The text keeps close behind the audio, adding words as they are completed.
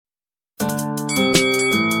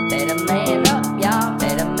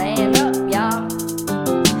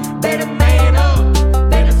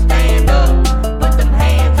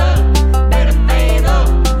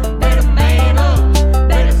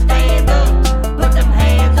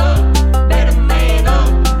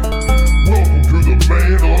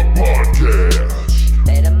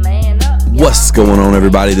going on,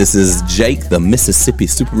 everybody? This is Jake, the Mississippi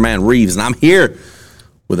Superman Reeves, and I'm here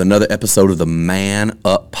with another episode of the Man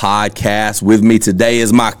Up Podcast. With me today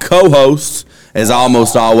is my co-host. As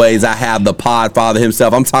almost always, I have the pod father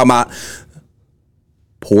himself. I'm talking about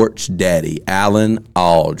Porch Daddy, Alan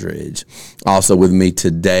Aldridge. Also with me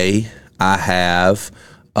today, I have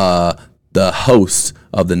the host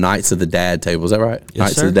of the Knights of the Dad Table. Is that right? Yes,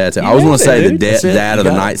 Knights sir. of the Dad Table. I always want to say the dad of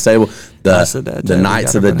the Knights Table. The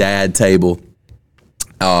Knights of the Dad Table.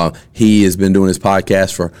 He has been doing his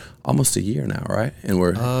podcast for almost a year now, right? And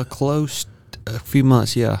we're close a few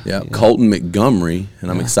months, yeah. Coleton Montgomery,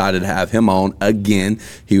 and I'm excited to have him on again.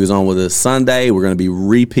 He was on with us Sunday. We're going to be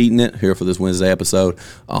repeating it here for this Wednesday episode.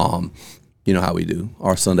 You know how we do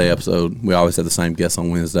our Sunday episode. We always have the same guests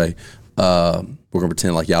on Wednesday. We're going to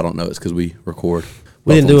pretend like y'all don't know it's because we record.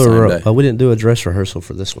 We didn't do a dress rehearsal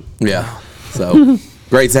for this one. Yeah, so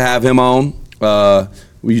great to have him on.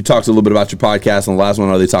 You talked a little bit about your podcast on the last one.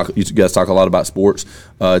 You guys talk a lot about sports.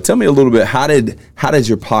 Tell me a little bit. How did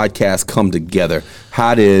your podcast come together?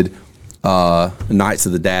 How did Knights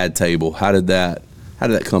of the Dad Table? How did that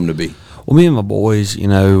come to be? Well, me and my boys,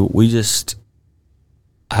 we just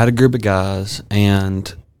had a group of guys,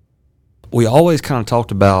 and we always kind of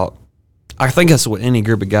talked about. I think that's what any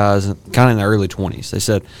group of guys, kind of in their early 20s, they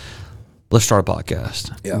said, "Let's start a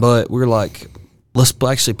podcast." Yeah. But we were like, let's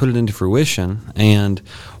actually put it into fruition, and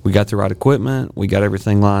we got the right equipment. We got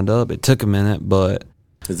everything lined up. It took a minute, but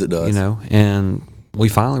as it does, and we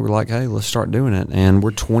finally were like, "Hey, let's start doing it." And we're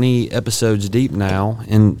 20 episodes deep now,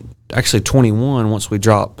 and actually 21 once we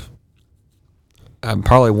drop.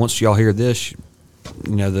 Probably once y'all hear this,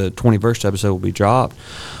 the 21st episode will be dropped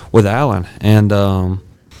with Alan, and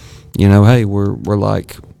hey, we're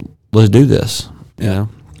like, let's do this. Yeah.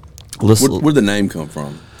 Where'd the name come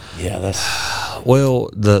from? Yeah, that's. Well,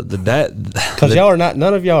 the dad, because none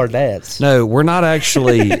of y'all are dads. No, we're not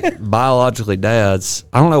actually biologically dads.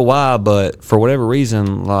 I don't know why, but for whatever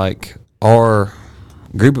reason, like our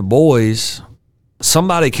group of boys,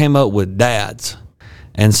 somebody came up with dads,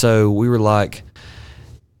 and so we were like,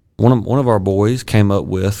 one of our boys came up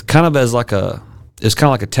with kind of as like it's kind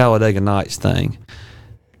of like a Talladega Nights thing,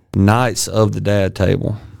 Knights of the Dad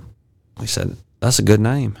Table. We said that's a good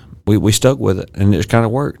name. We stuck with it, and it just kind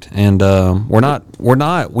of worked. And none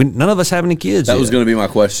of us have any kids yet. That was going to be my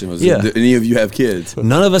question. Do any of you have kids?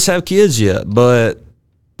 None of us have kids yet, but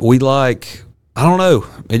we I don't know.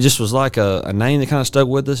 It just was like a name that kind of stuck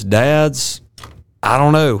with us. Dads, I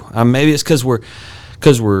don't know. Maybe it's because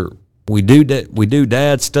we do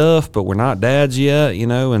dad stuff, but we're not dads yet,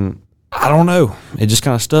 and I don't know. It just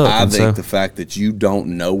kind of stuck. I think the fact that you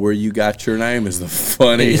don't know where you got your name is the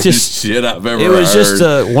funniest shit I've ever heard. It was just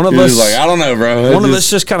one of us. Like, I don't know, bro. One of us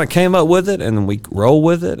just kind of came up with it, and then we roll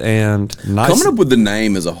with it. And coming up with the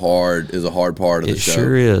name is a hard part of the show. It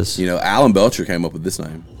sure is. Alan Belcher came up with this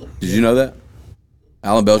name. Did you know that?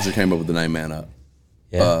 Alan Belcher came up with the name Man Up.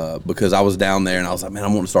 Yeah. Because I was down there, and I was like, man, I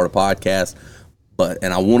want to start a podcast,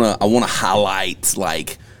 and I want to highlight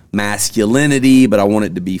like masculinity, but I want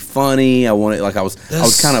it to be funny. I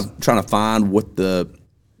was kind of trying to find what the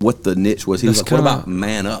niche was. He was like, what about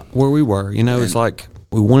Man Up? Where we were, it's like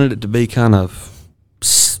we wanted it to be kind of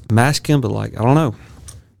masculine, but like, I don't know.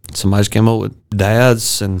 Somebody just came up with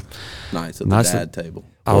dads and Knights of the Dad Table.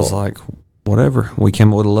 I was like, whatever. We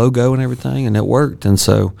came up with a logo and everything, and it worked. And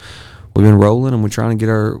so we've been rolling, and we're trying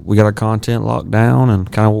to we got our content locked down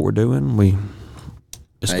and kind of what we're doing.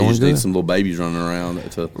 It's going you just good. need some little babies running around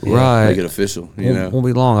to make it official. Won't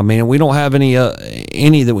be long. I mean, we don't have any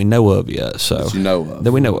that we know of yet. So that you know of.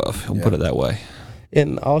 That we know of. We'll put it that way.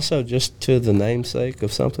 And also, just to the namesake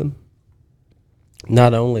of something,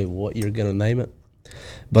 not only what you're going to name it,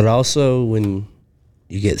 but also when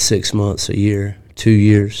you get 6 months, a year, 2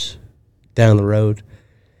 years down the road,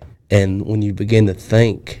 and when you begin to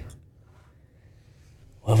think,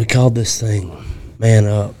 well, we called this thing Man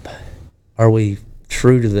Up. Are we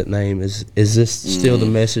true to that name? Is this still the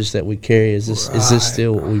message that we carry? Is this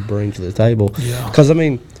still what we bring to the table? Yeah. Because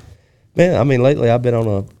lately I've been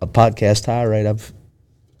on a podcast tirade. I've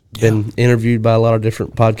been interviewed by a lot of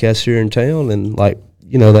different podcasts here in town, and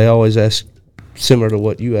they always ask similar to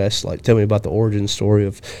what you asked, like, tell me about the origin story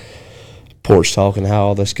of Porch Talk and how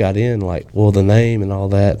all this got in, the name and all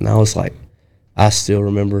that. And I was like, I still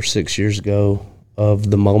remember 6 years ago of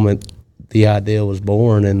the moment the idea was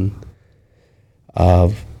born, and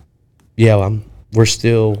we're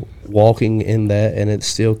still walking in that, and it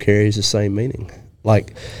still carries the same meaning.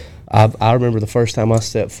 Like, I remember the first time I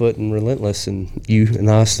stepped foot in Relentless, and you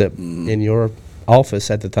and I stepped in your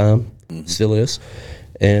office at the time, still is,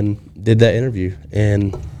 and did that interview.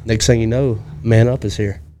 And next thing you know, Man Up is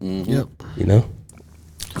here. Yep. You know?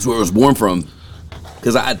 That's where it was born from.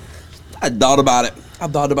 Because I thought about it. I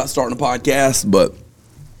thought about starting a podcast, but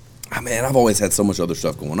I've always had so much other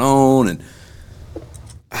stuff going on, and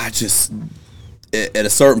I just at a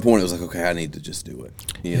certain point it was like, okay, I need to just do it.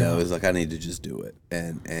 You know, it was like I need to just do it.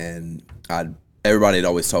 And everybody had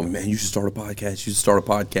always told me, man, you should start a podcast. You should start a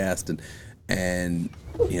podcast, and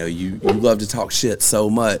you know, you love to talk shit so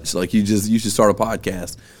much, like you should start a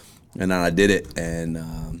podcast. And then I did it,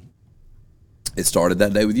 and it started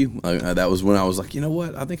that day with you. That was when I was like, you know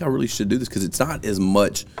what? I think I really should do this because it's not as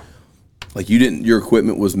much. Like your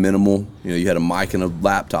equipment was minimal. You know, you had a mic and a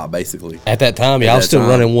laptop basically. At that time, I was still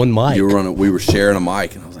running one mic. We were sharing a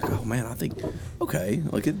mic, and I was like, oh man, I think okay,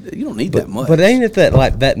 like you don't need that much. But ain't it that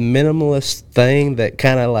like that minimalist thing that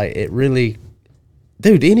kind of like it really,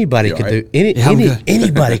 dude? Anybody could do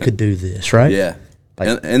anybody could do this, right? Yeah,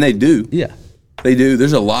 and they do. Yeah. They do.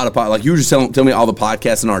 There's a lot of like you were just telling me all the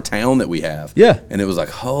podcasts in our town that we have. Yeah, and it was like,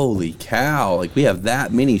 holy cow! Like we have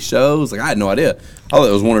that many shows. Like I had no idea. I thought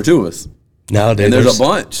it was one or two of us. No, dude, and there's a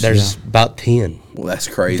bunch. There's about 10. Well, that's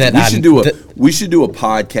crazy. We should do a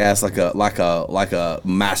podcast like a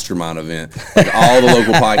mastermind event. Like all the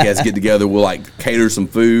local podcasts get together. We'll like cater some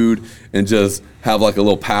food and just have like a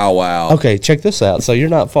little powwow. Okay, check this out. So you're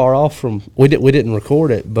not far off from we didn't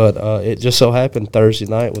record it, but it just so happened Thursday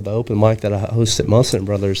night with the open mic that I hosted at Munson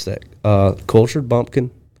Brothers that Cultured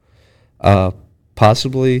Bumpkin,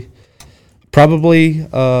 probably,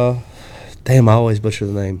 damn, I always butcher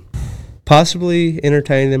the name. Possibly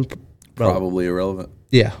entertain them. Probably irrelevant.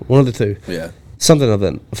 Yeah, one of the two. Yeah. Something of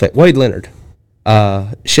that effect. Wade Leonard,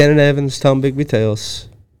 Shannon Evans, Tom Bigby Tales,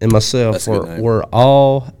 and myself were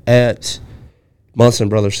all at Munson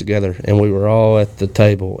Brothers together, and we were all at the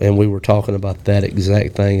table, and we were talking about that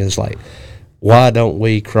exact thing. It's like, why don't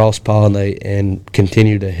we cross-pollinate and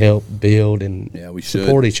continue to help build and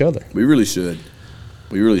support each other? We really should.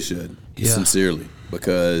 We really should. Yeah. Sincerely.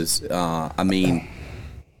 Because,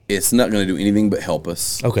 it's not going to do anything but help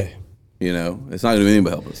us. Okay. You know, it's not going to do anything but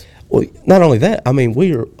help us. Well, not only that,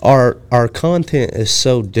 our content is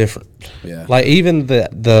so different. Yeah. Like even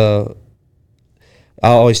the I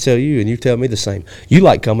always tell you, and you tell me the same. You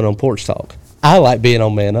like coming on Porch Talk. I like being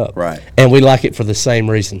on Man Up. Right. And we like it for the same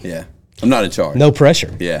reason. Yeah. I'm not in charge. No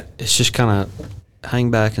pressure. Yeah. It's just kind of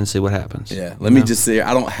hang back and see what happens. Yeah. Let me just say,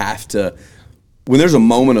 I don't have to. When there's a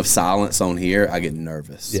moment of silence on here, I get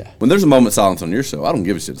nervous. Yeah. When there's a moment of silence on your show, I don't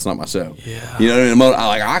give a shit. It's not my show. Yeah. You know what I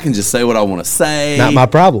mean? I can just say what I want to say. Not my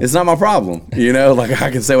problem. It's not my problem. You know, like I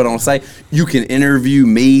can say what I want to say. You can interview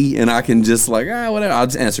me, and I can just whatever. I'll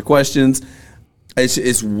just answer questions.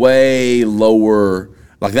 It's way lower.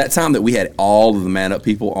 Like that time that we had all of the Man Up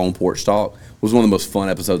people on Porch Talk was one of the most fun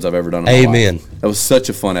episodes I've ever done in my life. That was such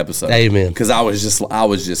a fun episode. Amen. Because I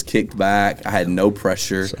was just kicked back. I had no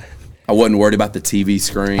pressure. I wasn't worried about the TV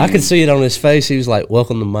screen. I could see it on his face. He was like,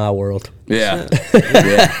 "Welcome to my world." Yeah.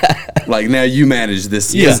 Yeah. Like now you manage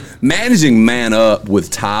this. Yeah. Managing Man Up with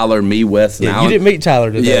Tyler, me, Wes, and Alan. You didn't meet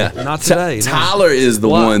Tyler today. Yeah. Not today. Tyler is the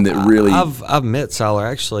one that really. I've met Tyler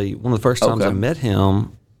actually. One of the first times I met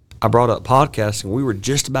him, I brought up podcasting. We were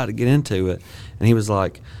just about to get into it, and he was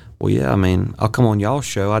like, "Well, yeah, I'll come on y'all's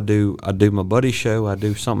show. I do my buddy's show. I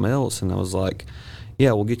do something else." And I was like,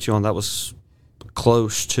 "Yeah, we'll get you on." That was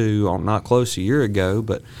not close a year ago,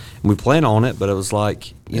 but we plan on it. But it was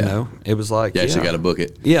like, you know, it was like, you actually got to book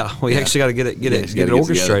it. Yeah, we actually got to get it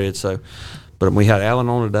orchestrated. So, but we had Alan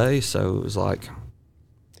on today, so it was like,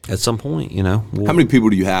 at some point, you know. How many people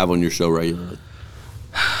do you have on your show regularly?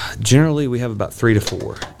 Generally, we have about 3 to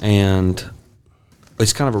 4, and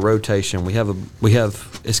it's kind of a rotation. We have.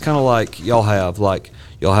 It's kind of like y'all have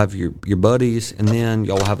your buddies, and then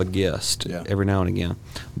y'all have a guest every now and again,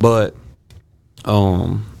 but.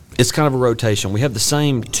 It's kind of a rotation. We have the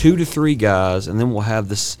same 2 to 3 guys, and then we'll have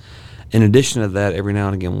this. In addition to that, every now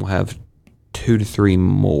and again, we'll have 2 to 3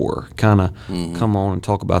 more kind of come on and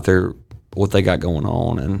talk about what they got going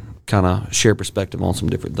on, and kind of share perspective on some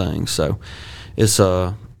different things. So it's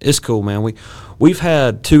cool, man. We've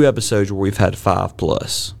had 2 episodes where we've had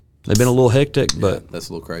 5+. They've been a little hectic, but that's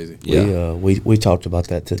a little crazy. Yeah, we talked about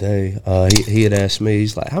that today. He had asked me,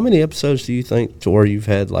 he's like, "How many episodes do you think to where you've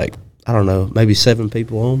had like?" I don't know, maybe 7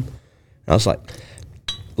 people on. And I was like,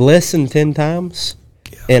 less than 10 times.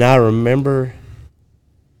 Yeah. And I remember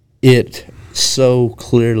it so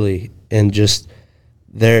clearly, and just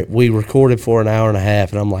there, we recorded for an hour and a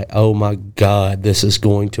half, and I'm like, oh my God, this is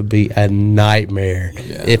going to be a nightmare.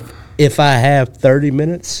 Yeah. If I have 30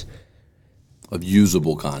 minutes of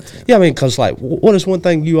usable content. Yeah, because like, what is one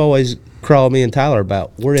thing you always crawl me and Tyler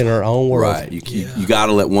about. We're in our own world. Right. You got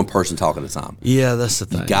to let one person talk at a time. Yeah, that's the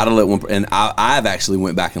thing. Got to let one. And I've actually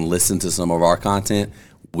went back and listened to some of our content.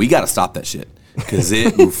 We got to stop that shit because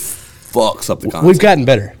it fucks up the content. We've gotten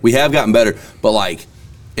better. We have gotten better. But like,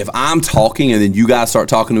 if I'm talking and then you guys start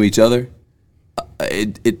talking to each other,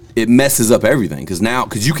 it messes up everything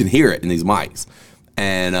because you can hear it in these mics.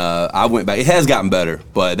 And I went back. It has gotten better,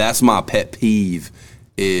 but that's my pet peeve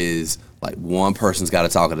is like one person's got to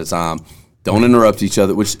talk at a time. Don't interrupt each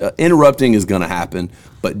other, which interrupting is going to happen,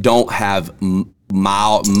 but don't have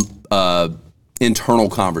mild internal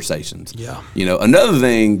conversations. Yeah. You know, another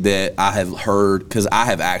thing that I have heard, because I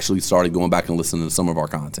have actually started going back and listening to some of our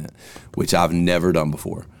content, which I've never done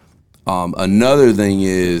before. Another thing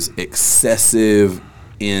is excessive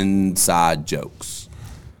inside jokes.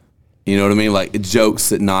 You know what I mean? Like jokes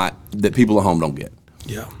that people at home don't get.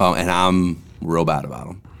 Yeah. And I'm real bad about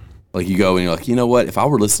them. Like you go and you're like, you know what? If I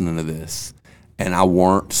were listening to this and I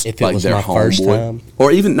weren't if it like was their my first homeboy, time?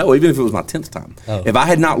 or even if it was my 10th time, if I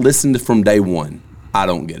had not listened from day one, I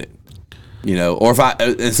don't get it. You know, or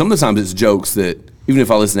and sometimes it's jokes that even if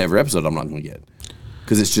I listen to every episode, I'm not going to get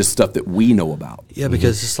because it's just stuff that we know about. Yeah,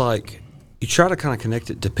 because it's like you try to kind of connect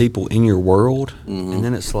it to people in your world, and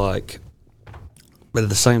then it's like, but at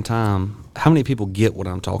the same time, how many people get what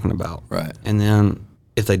I'm talking about? Right. And then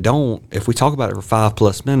if they don't, if we talk about it for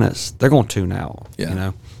 5+ minutes, they're going to tune out. Yeah. You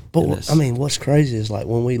know. But I mean, what's crazy is like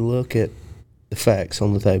when we look at the facts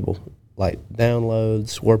on the table, like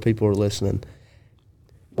downloads, where people are listening.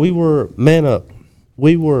 We were man up.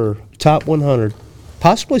 We were top 100,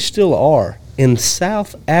 possibly still are in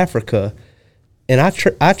South Africa. And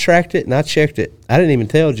I tracked it and I checked it. I didn't even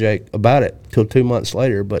tell Jake about it till 2 months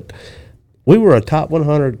later. But we were a top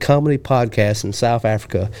 100 comedy podcast in South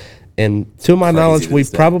Africa. And to my knowledge, we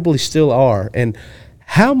probably still are. And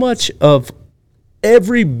how much of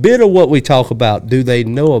every bit of what we talk about do they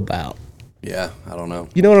know about? Yeah, I don't know.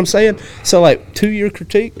 You know what I'm saying? So, like, to your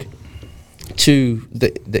critique, to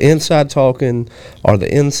the inside talking or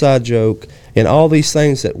the inside joke and all these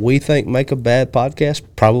things that we think make a bad podcast,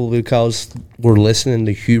 probably because we're listening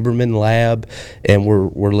to Huberman Lab and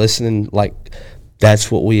we're listening like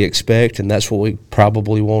that's what we expect and that's what we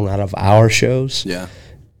probably want out of our shows. Yeah.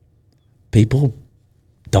 People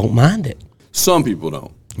don't mind it. Some people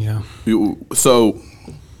don't. Yeah. So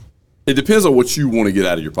it depends on what you want to get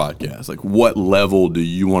out of your podcast. Like, what level do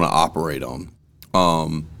you want to operate on?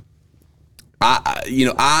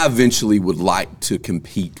 I eventually would like to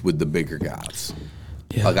compete with the bigger guys.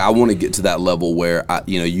 Yeah. Like, I want to get to that level where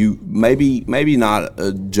you maybe not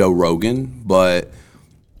a Joe Rogan, but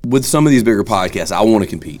with some of these bigger podcasts, I want to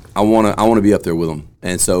compete. I want to be up there with them,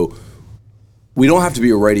 and so we don't have to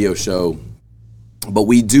be a radio show. But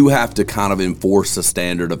we do have to kind of enforce a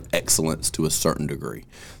standard of excellence to a certain degree.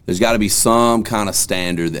 There's got to be some kind of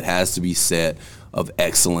standard that has to be set of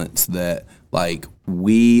excellence that, like,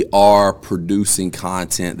 we are producing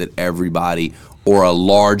content that everybody or a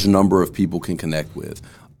large number of people can connect with.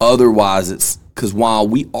 Otherwise, it's because while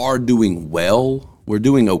we are doing well, we're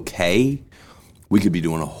doing okay, we could be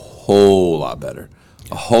doing a whole lot better.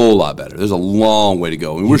 A whole lot better. There's a long way to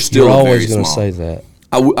go. I mean, we're still You're very always going to small. say that.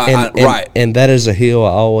 Right. And that is a hill I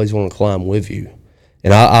always want to climb with you.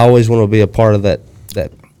 And I always want to be a part of that,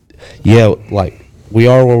 like, we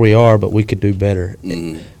are where we are, but we could do better.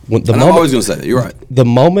 I'm always going to say that. You're right. The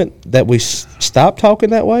moment that we stop talking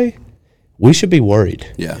that way, we should be worried.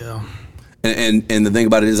 Yeah. And the thing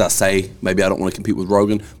about it is I say maybe I don't want to compete with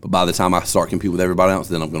Rogan, but by the time I start competing with everybody else,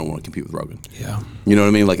 then I'm going to want to compete with Rogan. Yeah. You know what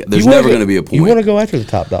I mean? Like, there's never going to be a point. You want to go after the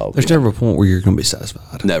top dog. There's never a point where you're going to be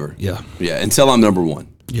satisfied. Never. Yeah. Yeah, until I'm number one.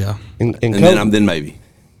 Yeah. And then maybe.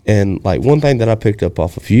 And, like, one thing that I picked up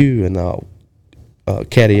off of you, and I'll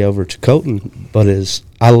caddy over to Coleton, but is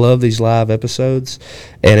I love these live episodes,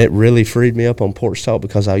 and it really freed me up on Porch Talk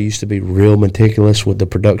because I used to be real meticulous with the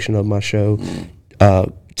production of my show,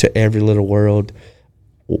 to every little word,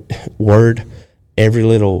 every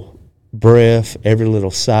little breath, every little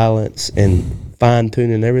silence, and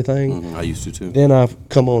fine-tuning everything. I used to, too. Then I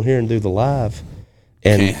come on here and do the live,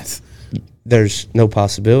 and there's no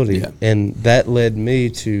possibility. Yeah. And that led me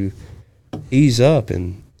to ease up,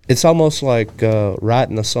 and it's almost like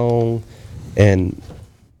writing a song, and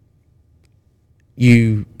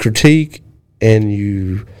you critique, and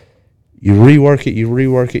you rework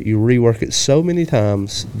it so many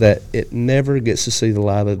times that it never gets to see the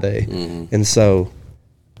light of the day. And so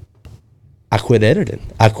I quit editing.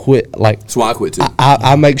 That's why I quit too.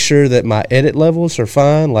 I make sure that my edit levels are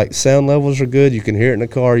fine, like sound levels are good. You can hear it in the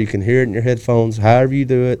car, you can hear it in your headphones, however you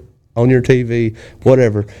do it, on your TV,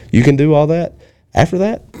 whatever. You can do all that. After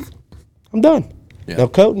that, I'm done. Yeah. Now,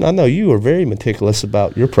 Coleton, I know you are very meticulous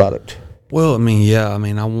about your product. Well, I mean, yeah. I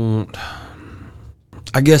mean,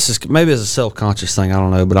 I guess maybe it's a self-conscious thing. I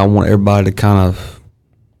don't know, but I want everybody to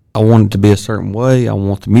I want it to be a certain way. I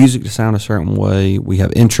want the music to sound a certain way. We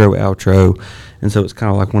have intro, outro, and so it's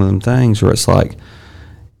kind of like one of them things where it's like,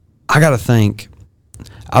 I got to think.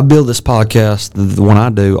 I build this podcast, the one I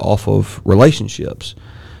do, off of relationships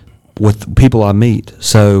with people I meet.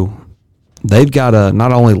 So they've got to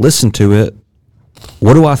not only listen to it.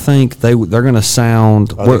 What do I think they're going to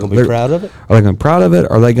sound? Are they going to be proud of it? Are they going to be proud of it?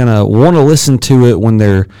 Are they going to want to listen to it when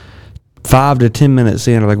they're 5 to 10 minutes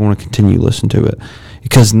in? Or are they going to continue to listen to it?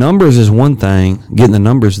 Because numbers is one thing, getting the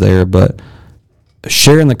numbers there, but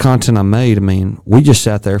sharing the content I made. I mean, we just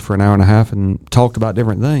sat there for an hour and a half and talked about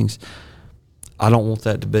different things. I don't want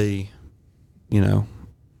that to be,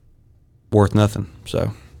 worth nothing.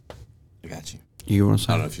 So, I got you. You want to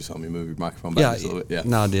say? I don't know if you saw me move your microphone back just a little bit. Yeah.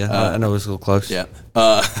 No, I did. I know it was a little close. Yeah.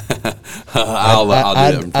 I'll do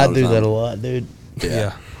that. I do that a lot, dude.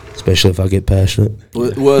 Yeah. Especially if I get passionate.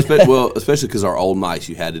 Well, especially because our old mics,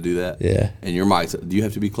 you had to do that. Yeah. And your mics, do you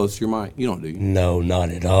have to be close to your mic? You don't, do you? No, not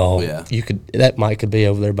at all. Yeah. That mic could be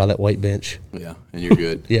over there by that weight bench. Yeah, and you're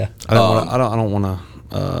good. Yeah. I don't want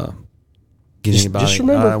to get anybody. Just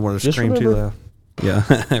remember. I don't want to scream too loud. Yeah,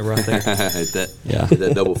 right there. Hit that. Yeah. Hit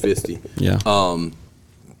that double fisty. Yeah.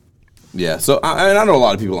 Yeah. So I know a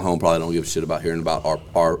lot of people at home probably don't give a shit about hearing about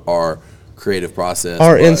our creative process.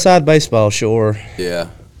 Our inside baseball, sure. Yeah.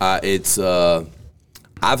 I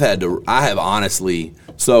have honestly,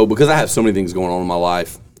 so because I have so many things going on in my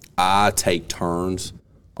life, I take turns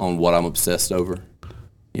on what I'm obsessed over.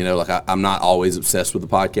 I'm not always obsessed with the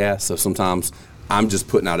podcast. So sometimes I'm just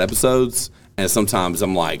putting out episodes, and sometimes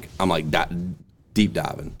I'm like deep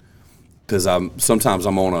diving because sometimes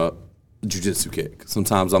I'm on a jiu-jitsu kick.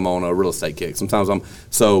 Sometimes I'm on a real estate kick. So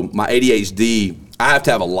my ADHD, I have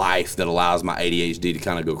to have a life that allows my ADHD to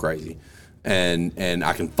kind of go crazy. And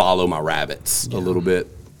I can follow my rabbits a little bit.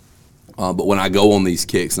 But when I go on these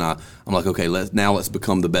kicks, and I'm like, okay, let's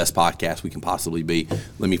become the best podcast we can possibly be.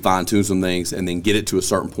 Let me fine tune some things and then get it to a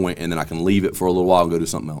certain point, and then I can leave it for a little while and go do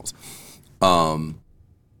something else.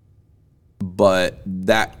 But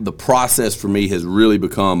the process for me has really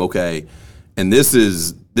become, okay, and this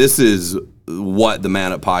is what the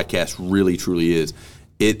Man Up Podcast really truly is.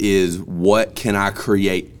 It is, what can I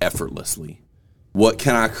create effortlessly? What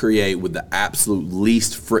can I create with the absolute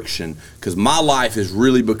least friction? Because my life has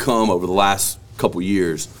really become, over the last couple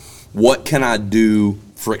years, what can I do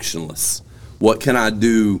frictionless? What can I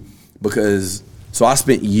do? So I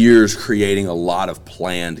spent years creating a lot of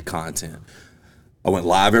planned content. I went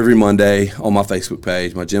live every Monday on my Facebook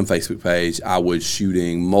page, my gym Facebook page. I was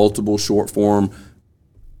shooting multiple short form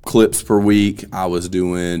clips per week. I was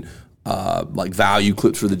doing value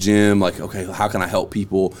clips for the gym. Like, okay, how can I help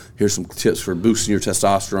people? Here's some tips for boosting your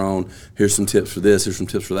testosterone. Here's some tips for this. Here's some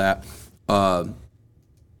tips for that.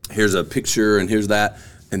 Here's a picture, and here's that.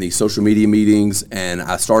 And these social media meetings. And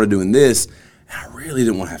I started doing this, and I really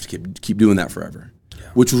didn't want to have to keep doing that forever,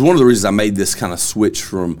 which was one of the reasons I made this kind of switch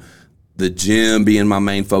from the gym being my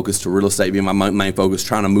main focus to real estate being my main focus,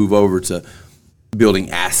 trying to move over to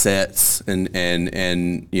building assets and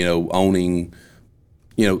owning,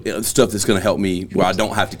 stuff that's going to help me where I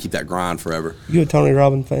don't have to keep that grind forever. You a Tony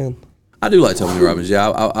Robbins fan? I do like Tony Robbins.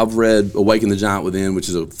 Yeah, I've read Awaken the Giant Within, which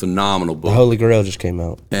is a phenomenal book. The Holy Grail just came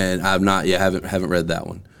out, and I've not yet haven't read that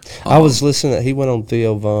one. I was listening. He went on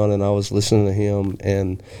Theo Von, and I was listening to him,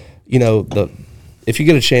 and if you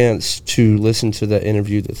get a chance to listen to the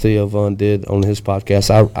interview that Theo Von did on his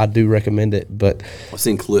podcast, I do recommend it. But I've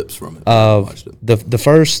seen clips from it. I watched it. The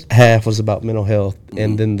first half was about mental health,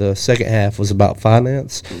 and then the second half was about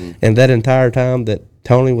finance. And that entire time that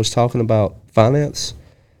Tony was talking about finance,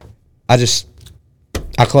 I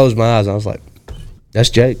closed my eyes and I was like,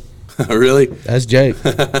 "That's Jake." Really? That's Jake.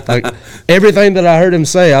 Like, everything that I heard him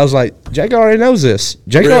say, I was like, Jake already knows this.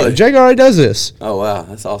 Jake already does this. Oh wow,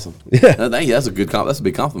 that's awesome. Yeah, thank you. That's a big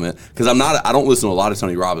compliment, because I don't listen to a lot of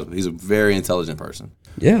Tony Robbins, but he's a very intelligent person.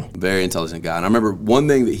 Yeah, very intelligent guy. And I remember one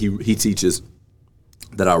thing that he teaches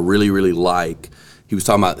that I really, really like. He was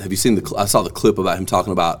talking about. Have you seen I saw the clip about him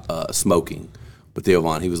talking about smoking with Theo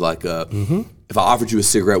Von. He was like, "If I offered you a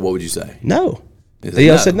cigarette, what would you say?" No.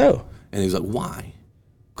 Theo said no. And he was like, "Why?"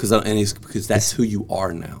 Because that's who you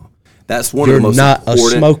are now. That's one of the most not important,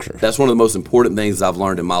 a smoker. That's one of the most important things I've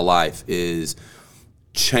learned in my life is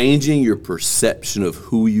changing your perception of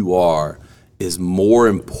who you are is more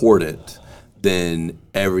important than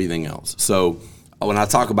everything else. So when I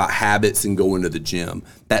talk about habits and going to the gym,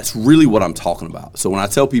 that's really what I'm talking about. So when I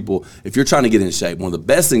tell people, if you're trying to get in shape, one of the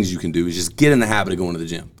best things you can do is just get in the habit of going to the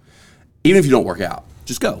gym. even if you don't work out,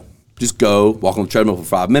 just go. Just go, walk on the treadmill for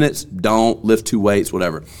 5 minutes. Don't lift 2 weights,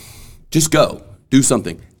 whatever. Just go, do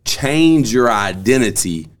something. Change your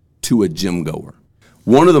identity to a gym goer.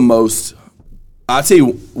 One of the most, I tell you,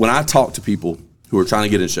 when I talk to people who are trying to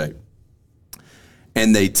get in shape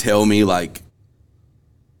and they tell me like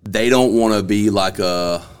they don't want to be like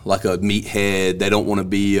a meathead, they don't want to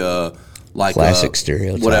be like classic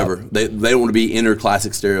stereotype, whatever. They don't want to be inner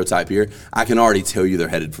classic stereotype here. I can already tell you they're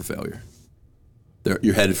headed for failure.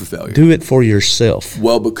 You're headed for failure. Do it for yourself.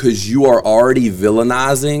 Well, because you are already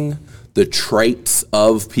villainizing the traits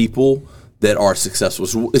of people that are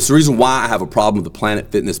successful. It's the reason why I have a problem with the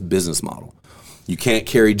Planet Fitness business model. You can't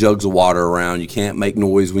carry jugs of water around. You can't make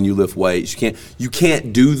noise when you lift weights. You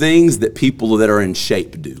can't do things that people that are in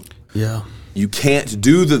shape do. Yeah. You can't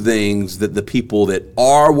do the things that the people that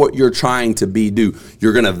are what you're trying to be do.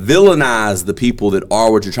 You're going to villainize the people that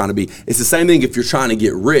are what you're trying to be. It's the same thing if you're trying to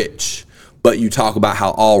get rich, but you talk about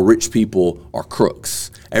how all rich people are crooks.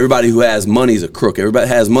 Everybody who has money is a crook. Everybody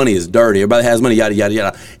that has money is dirty. Everybody that has money, yada, yada,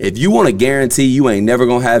 yada. If you want to guarantee you ain't never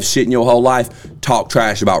going to have shit in your whole life, talk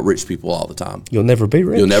trash about rich people all the time. You'll never be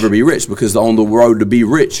rich. You'll never be rich because on the road to be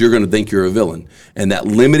rich, you're going to think you're a villain. And that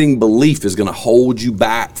limiting belief is going to hold you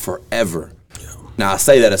back forever. Yeah. Now, I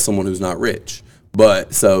say that as someone who's not rich,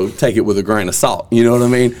 but so take it with a grain of salt. You know what I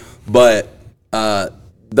mean? But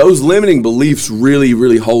those limiting beliefs really,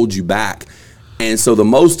 really hold you back. And so the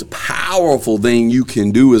most powerful thing you can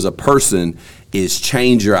do as a person is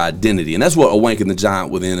change your identity. And that's what Awaken the Giant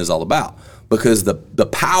Within is all about. Because the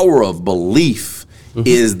power of belief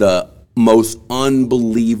is the most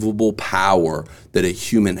unbelievable power that a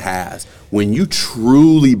human has. When you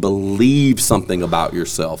truly believe something about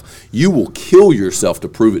yourself, you will kill yourself to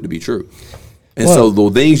prove it to be true. And so the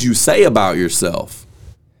things you say about yourself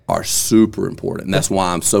are super important. And that's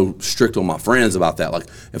why I'm so strict on my friends about that. Like,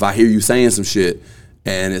 if I hear you saying some shit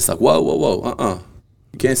and it's like, whoa,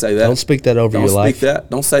 you can't say that. Don't speak that over your life. Don't speak that.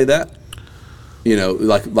 Don't say that. You know,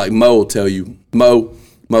 like Mo will tell you, Mo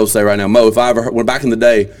will say right now, Mo, if I ever heard, when back in the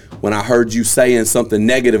day, when I heard you saying something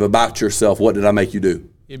negative about yourself, what did I make you do?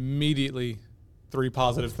 Immediately 3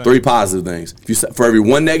 positive things. 3 positive things. If you say, for every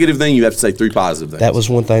 1 negative thing, you have to say 3 positive things. That was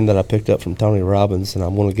one thing that I picked up from Tony Robbins, and I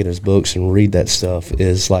want to get his books and read that stuff,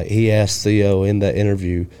 is like he asked Theo in that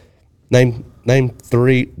interview, name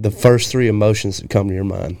 3, the first 3 emotions that come to your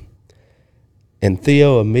mind. And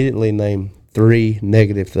Theo immediately named 3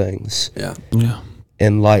 negative things. Yeah.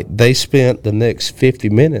 And like they spent the next 50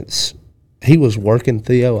 minutes, he was working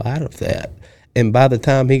Theo out of that. And by the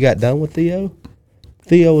time he got done with Theo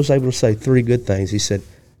was able to say 3 good things. He said,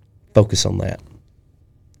 focus on that.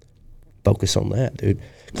 Focus on that, dude.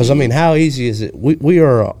 Because, I mean, how easy is it? We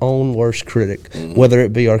are our own worst critic, whether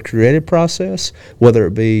it be our creative process, whether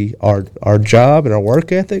it be our job and our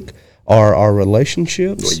work ethic, or our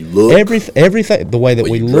relationships. The way you look. Everything, the way that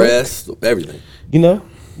we look. Dress, everything. You know,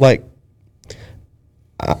 like,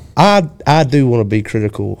 I do want to be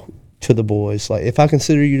critical to the boys. Like, if I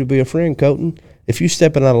consider you to be a friend, Coleton, if you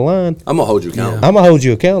stepping out of line, I'm going to hold you accountable. I'm going to hold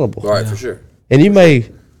you accountable. All right, for sure. And you may,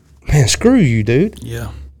 man, screw you, dude.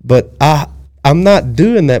 Yeah. But I'm not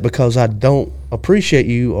doing that because I don't appreciate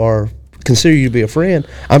you or consider you to be a friend.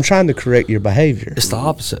 I'm trying to correct your behavior. It's the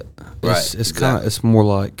opposite. Right, It's kind of, it's more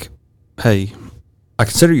like, hey, I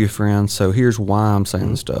consider you a friend, so here's why I'm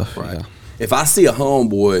saying stuff. Right. Yeah. If I see a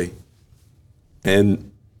homeboy,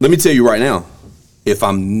 and let me tell you right now, if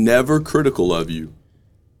I'm never critical of you,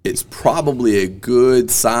 it's probably a good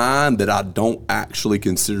sign that I don't actually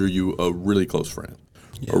consider you a really close friend.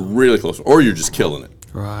 Yeah. A really close, or you're just killing it.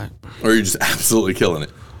 Right. Or you're just absolutely killing it.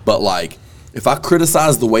 But like, if I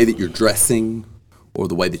criticize the way that you're dressing, or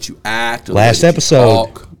the way that you act, or Last the way that episode. you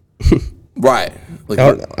talk, right? Like,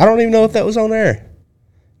 I don't even know if that was on air.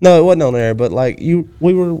 No, it wasn't on air. But like we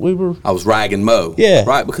were. I was ragging Mo. Yeah.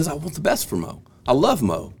 Right, because I want the best for Mo. I love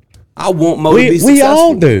Mo. I want Mo to be successful. We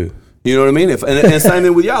all do. You know what I mean? And same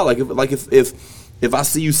thing with y'all. Like if I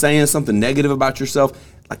see you saying something negative about yourself,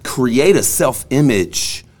 like create a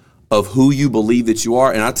self-image of who you believe that you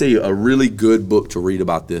are. And I'll tell you, a really good book to read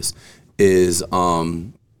about this is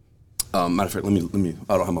matter of fact, let me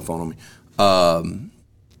I don't have my phone on me.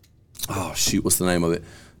 What's the name of it?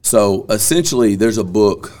 So essentially, there's a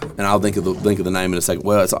book, and I'll think of the name in a second.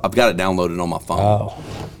 Well, I've got it downloaded on my phone,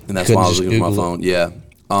 and that's why I was looking for my phone. Yeah.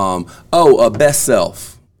 Best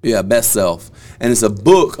Self. Yeah, Best Self. And it's a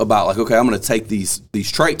book about like, okay, I'm going to take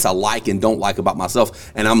these traits I like and don't like about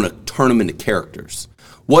myself, and I'm going to turn them into characters.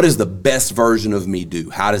 What does the best version of me do?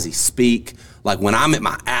 How does he speak? Like when I'm at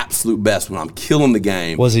my absolute best, when I'm killing the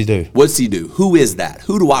game. What's he do? What's he do? Who is that?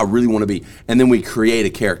 Who do I really want to be? And then we create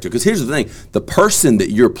a character. Because here's the thing. The person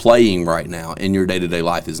that you're playing right now in your day-to-day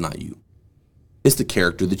life is not you. It's the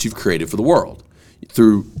character that you've created for the world.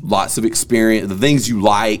 Through lots of experience, the things you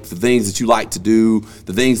like, the things that you like to do,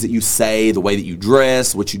 the things that you say, the way that you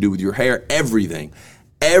dress, what you do with your hair, everything.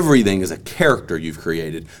 Everything is a character you've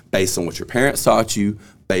created based on what your parents taught you,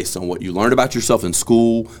 based on what you learned about yourself in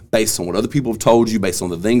school, based on what other people have told you, based on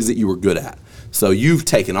the things that you were good at. So you've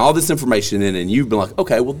taken all this information in and you've been like,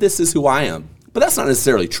 okay, well, this is who I am. But that's not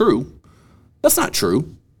necessarily true. That's not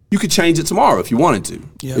true. You could change it tomorrow if you wanted to.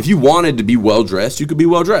 Yeah. If you wanted to be well-dressed, you could be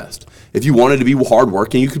well-dressed. If you wanted to be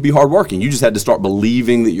hardworking, you could be hardworking. You just had to start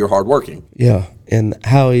believing that you're hardworking. Yeah, and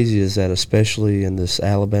how easy is that, especially in this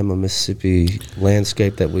Alabama, Mississippi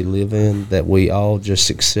landscape that we live in, that we all just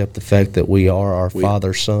accept the fact that we are our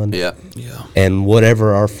father's son. Yeah. And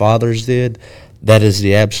whatever our fathers did, that is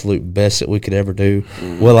the absolute best that we could ever do.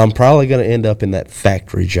 Mm-hmm. Well, I'm probably going to end up in that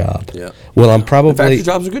factory job. Yeah. Well, I'm probably... Factory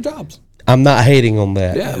jobs are good jobs. I'm not hating on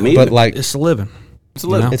that. Yeah, me but either. like It's a living. It's a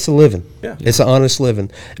living. You know? It's a living. Yeah. It's an honest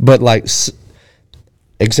living. But like,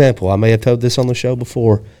 example, I may have told this on the show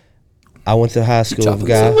before. I went to high school with a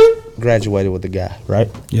guy, graduated with a guy, right?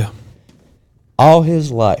 Yeah. All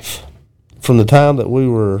his life, from the time that we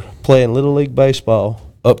were playing Little League Baseball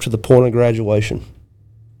up to the point of graduation,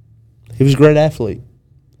 he was a great athlete.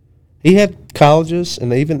 He had colleges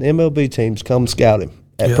and even MLB teams come scout him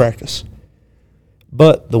at practice.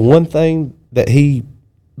 But the one thing that he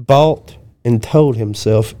bought and told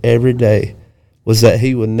himself every day was that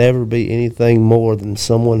he would never be anything more than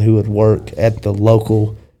someone who would work at the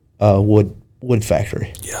local wood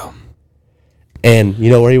factory. Yeah. And you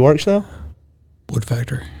know where he works now? Wood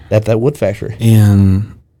factory. At that wood factory.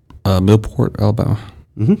 In Millport, Alabama.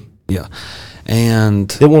 Mm-hmm. Yeah. And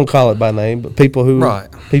They won't call it by name, but people who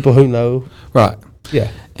know. Right. Yeah.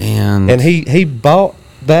 And he bought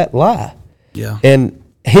that lie. yeah. And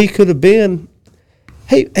he could have been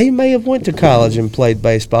he may have went to college and played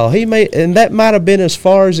baseball. And that might have been as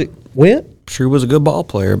far as it went. Sure was a good ball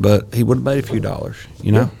player, but he would have made a few dollars,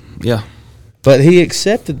 you know? Yeah. But he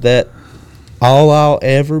accepted that all I'll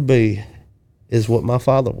ever be is what my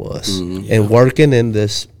father was, and working in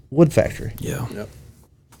this wood factory. Yeah. Yep.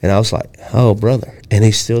 And I was like, oh, brother. And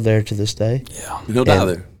he's still there to this day. Yeah. He'll die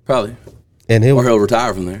there, probably. And Or he'll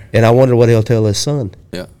retire from there. And I wonder what he'll tell his son.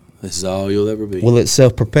 Yeah. This is all you'll ever be. Will it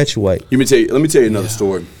self-perpetuate? Let me tell you another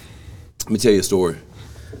story. Let me tell you a story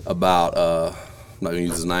about, I'm not going to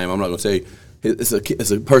use his name. I'm not going to tell you.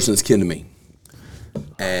 It's a person that's kin to me.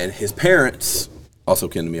 And his parents, also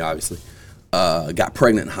kin to me, obviously, got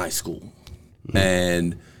pregnant in high school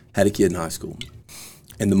and had a kid in high school.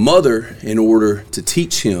 And the mother, in order to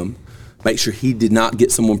teach him, make sure he did not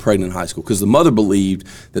get someone pregnant in high school, because the mother believed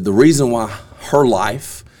that the reason why her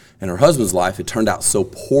life and her husband's life had turned out so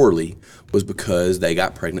poorly was because they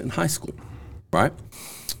got pregnant in high school, right?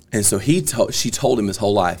 And so she told him his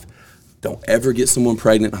whole life, don't ever get someone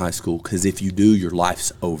pregnant in high school, because if you do, your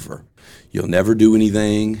life's over. You'll never do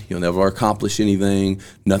anything. You'll never accomplish anything.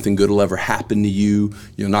 Nothing good will ever happen to you.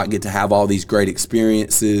 You'll not get to have all these great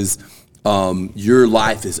experiences. Your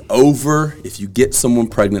life is over if you get someone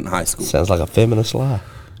pregnant in high school. Sounds like a feminist lie.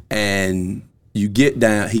 And he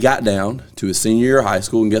got down to his senior year of high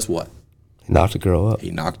school, and guess what? He knocked a girl up.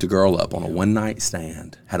 He knocked a girl up on a one-night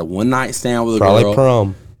stand. Had a one-night stand with a Probably girl.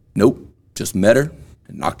 prom. Nope. Just met her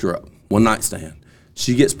and knocked her up. One-night stand.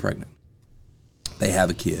 She gets pregnant. They have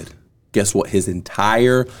a kid. Guess what? His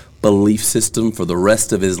entire belief system for the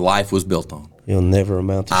rest of his life was built on. You'll never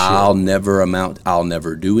amount to shit. I'll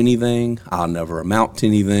never do anything. I'll never amount to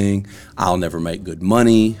anything. I'll never make good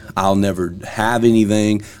money. I'll never have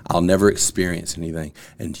anything. I'll never experience anything.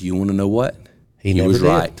 And do you want to know what? He never was did.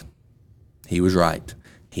 right. He was right.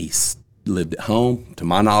 He lived at home. To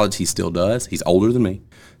my knowledge, he still does. He's older than me.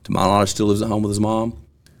 To my knowledge, still lives at home with his mom.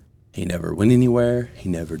 He never went anywhere. He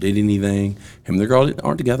never did anything. Him and the girl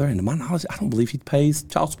aren't together. And to my knowledge, I don't believe he pays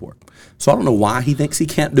child support. So I don't know why he thinks he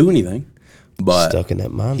can't do anything. But Stuck in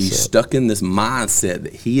that mindset. he's stuck in this mindset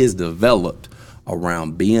that he has developed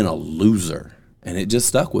around being a loser. And it just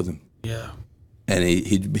stuck with him. Yeah. And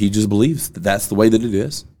he just believes that that's the way that it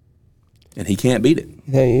is. And he can't beat it.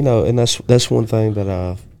 Yeah, you know, and that's one thing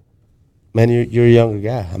that, man, you're a younger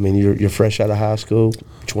guy. I mean, you're fresh out of high school,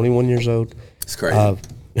 21 years old. It's crazy.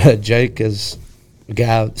 Jake is a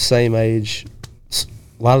guy same age,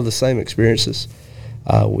 a lot of the same experiences.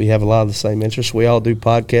 We have a lot of the same interests. We all do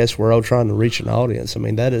podcasts. We're all trying to reach an audience. I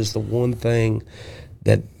mean, that is the one thing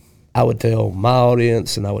that I would tell my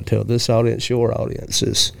audience, and I would tell this audience, your audience,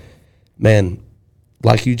 is, man,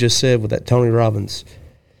 like you just said with that Tony Robbins,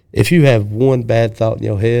 if you have one bad thought in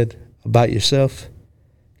your head about yourself,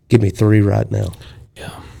 give me 3 right now.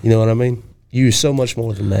 Yeah. You know what I mean? You're so much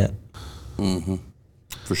more than that. Mm-hmm.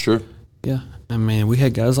 For sure. Yeah. I mean, we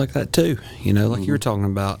had guys like that too, you know, like you were talking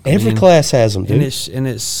about. Every class has them, dude. And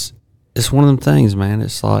it's one of them things, man.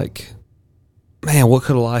 It's like, man, what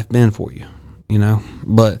could a life been for you? You know?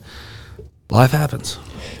 But life happens.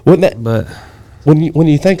 Wouldn't that, But when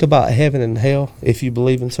you think about heaven and hell, if you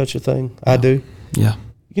believe in such a thing, I do. yeah.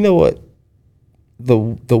 You know what?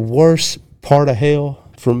 The worst part of hell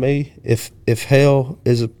for me, if hell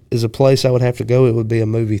is a place I would have to go, it would be a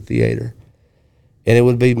movie theater. And it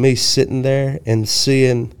would be me sitting there and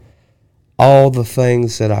seeing all the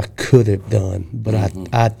things that I could have done, but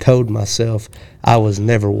I told myself I was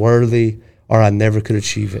never worthy or I never could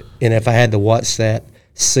achieve it. And if I had to watch that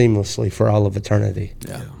seamlessly for all of eternity,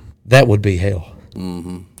 that would be hell.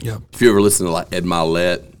 Mm-hmm. Yeah. If you ever listen to like Ed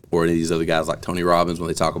Milet or any of these other guys like Tony Robbins when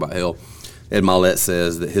they talk about hell, Ed Milet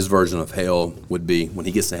says that his version of hell would be when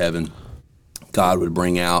he gets to heaven, God would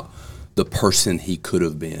bring out the person he could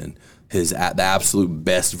have been, the absolute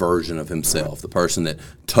best version of himself, the person that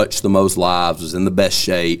touched the most lives, was in the best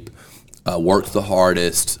shape, worked the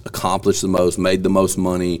hardest, accomplished the most, made the most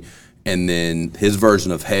money, and then his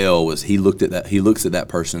version of hell was he looks at that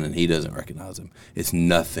person and he doesn't recognize him. It's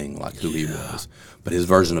nothing like who he was. But his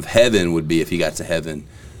version of heaven would be if he got to heaven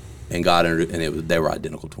and God and they were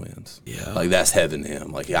identical twins. Yeah. Like that's heaven to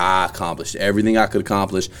him. Like I accomplished everything I could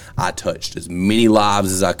accomplish. I touched as many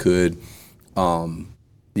lives as I could.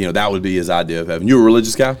 You know, that would be his idea of heaven. You a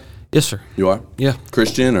religious guy? Yes, sir. You are? Yeah.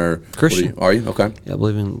 Christian or Christian. Are you? Okay. Yeah, I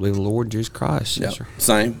believe in the Lord Jesus Christ. Yes, sir.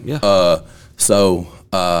 Same. Yeah.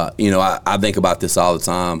 You know, I think about this all the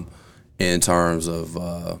time in terms of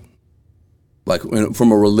like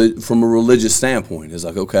from a religious standpoint. It's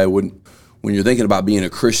like, okay, when you're thinking about being a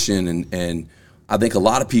Christian, and I think a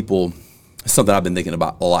lot of people, it's something I've been thinking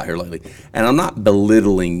about a lot here lately, and I'm not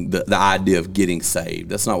belittling the idea of getting saved.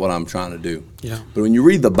 That's not what I'm trying to do. Yeah. But when you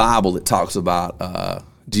read the Bible, it talks about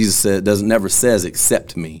Jesus never says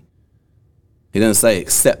accept me. He doesn't say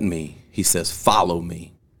accept me. He says follow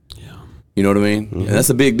me. Yeah. You know what I mean? Mm-hmm. And that's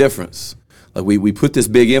a big difference. Like we put this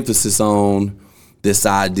big emphasis on this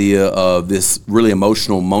idea of this really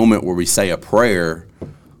emotional moment where we say a prayer.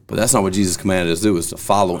 But that's not what Jesus commanded us to do, is to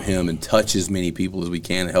follow him and touch as many people as we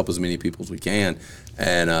can and help as many people as we can.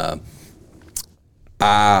 And I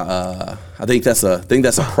think that's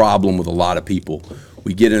a problem with a lot of people.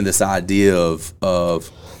 We get into this idea of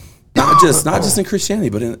not just in Christianity,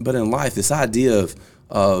 but in life, this idea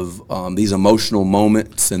of these emotional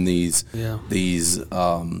moments and these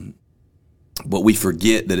but we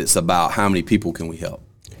forget that it's about how many people can we help.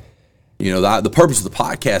 You know, the purpose of the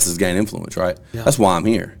podcast is gain influence, right? Yeah. That's why I'm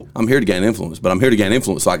here. I'm here to gain influence, but I'm here to gain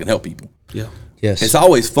influence so I can help people. Yeah. Yes. It's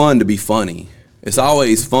always fun to be funny. It's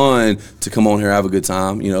always fun to come on here, have a good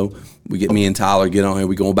time. You know, me and Tyler get on here,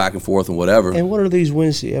 we go back and forth and whatever. And what are these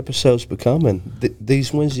Wednesday episodes becoming?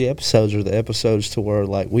 These Wednesday episodes are the episodes to where,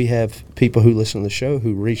 like, we have people who listen to the show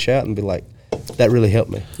who reach out and be like, that really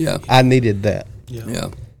helped me. Yeah. I needed that. Yeah.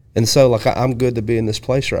 And so, like, I'm good to be in this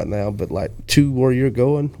place right now, but, like, to where you're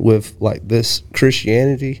going with, like, this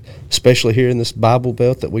Christianity, especially here in this Bible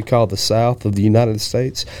Belt that we call the South of the United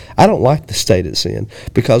States, I don't like the state it's in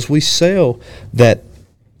because we sell that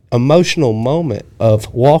emotional moment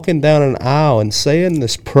of walking down an aisle and saying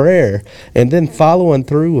this prayer and then following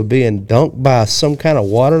through with being dunked by some kind of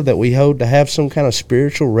water that we hold to have some kind of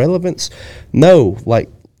spiritual relevance. No, like,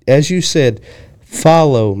 as you said,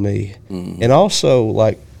 follow me. Mm-hmm. And also,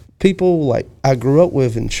 like, people like I grew up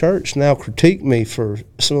with in church now critique me for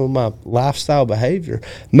some of my lifestyle behavior.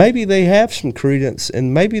 Maybe they have some credence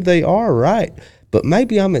and maybe they are right, but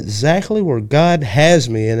maybe I'm exactly where God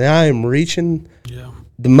has me and I am reaching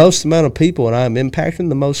the most amount of people and I'm impacting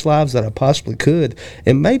the most lives that I possibly could.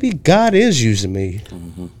 And maybe God is using me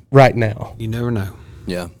right now. You never know.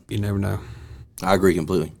 Yeah. You never know. I agree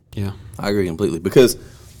completely. Yeah. I agree completely because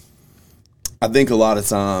I think a lot of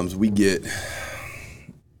times we get,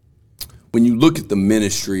 when you look at the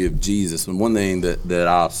ministry of Jesus, and one thing that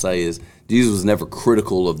I'll say is Jesus was never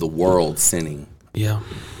critical of the world sinning. Yeah.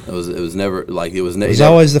 It was never like it was. It was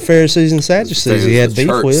always the Pharisees and Sadducees he had beef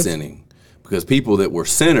with. Sinning. Because people that were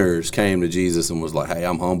sinners came to Jesus and was like, "Hey,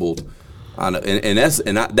 I'm humbled," I know, and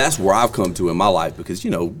that's where I've come to in my life. Because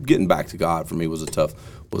getting back to God for me was a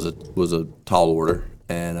tall order,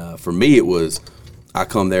 and for me it was, I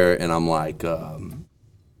come there and I'm like, I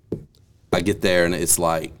get there and it's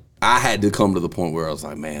like I had to come to the point where I was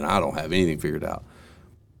like, man, I don't have anything figured out.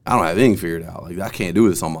 I don't have anything figured out. Like, I can't do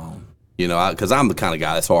this on my own. You know, because I'm the kind of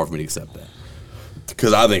guy that's hard for me to accept that.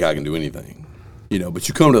 Because I think I can do anything. You know, but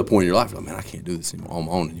you come to a point in your life, like, man, I can't do this anymore, on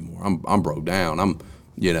my own anymore. I'm broke down.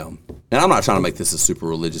 You know, and I'm not trying to make this a super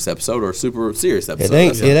religious episode or a super serious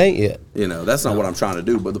episode. It ain't yet. You know, that's not what I'm trying to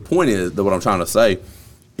do. But the point is that what I'm trying to say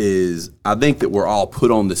is I think that we're all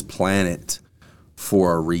put on this planet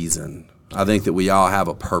for a reason. I think that we all have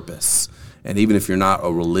a purpose. And even if you're not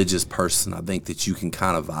a religious person, I think that you can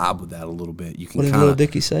kind of vibe with that a little bit. You can What did Little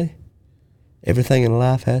Dicky say? Everything in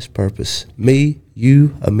life has purpose. Me,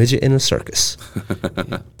 you, a midget in a circus.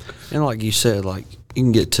 And like you said, like you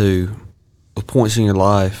can get to points in your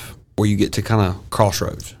life where you get to kind of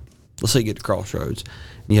crossroads. Let's say you get to crossroads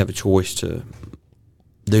and you have a choice to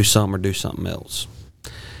do something or do something else.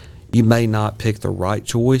 You may not pick the right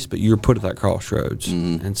choice, but you're put at that crossroads.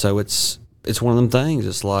 Mm-hmm. And so it's one of them things.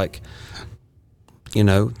 It's like, you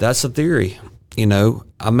know, that's a theory. You know,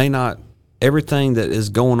 everything that is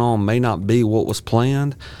going on may not be what was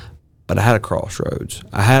planned, but I had a crossroads.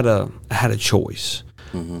 I had a choice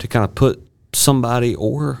to kind of put somebody,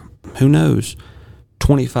 or who knows,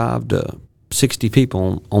 25 to 60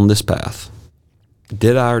 people on this path.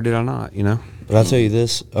 Did I or did I not, you know? But I'll tell you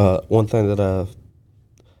this, one thing that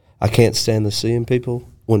I can't stand to seeing people,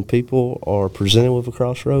 when people are presented with a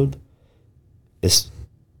crossroad, is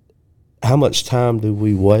how much time do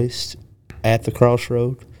we waste at the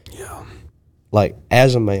crossroad? Yeah. Like,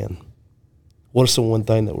 as a man, what's the one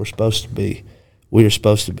thing that we're supposed to be? We are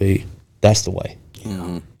supposed to be, that's the way.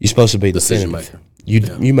 Mm-hmm. You're supposed to be Decision definitive. maker.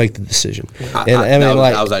 You make the decision.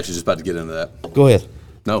 I was actually just about to get into that. Go ahead.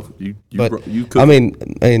 No, you could. I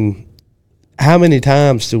mean, how many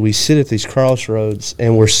times do we sit at these crossroads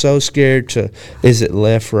and we're so scared to, is it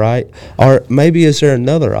left, right? Or maybe is there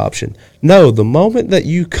another option? No, the moment that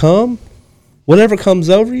you come, whatever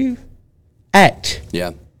comes over you, act.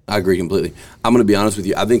 Yeah, I agree completely. I'm going to be honest with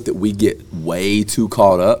you. I think that we get way too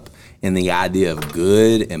caught up in the idea of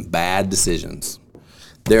good and bad decisions.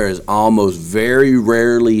 There is almost very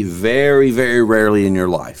rarely, very, very rarely in your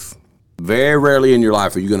life, very rarely in your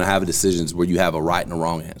life are you going to have decisions where you have a right and a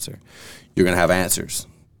wrong answer. You're going to have answers.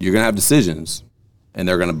 You're going to have decisions, and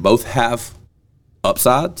they're going to both have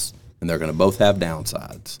upsides, and they're going to both have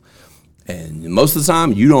downsides. And most of the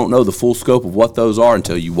time, you don't know the full scope of what those are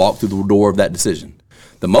until you walk through the door of that decision.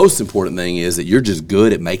 The most important thing is that you're just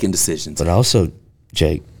good at making decisions. But also,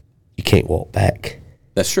 Jake, you can't walk back.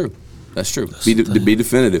 That's true. That's true. Be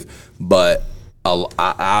definitive. But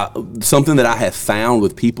something that I have found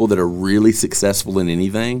with people that are really successful in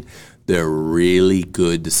anything, they're really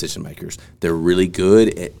good decision makers. They're really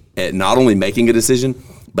good at not only making a decision,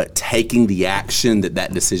 but taking the action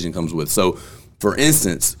that decision comes with. So, for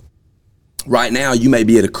instance, right now you may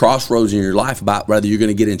be at a crossroads in your life about whether you're going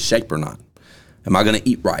to get in shape or not. Am I going to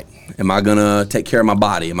eat right? Am I going to take care of my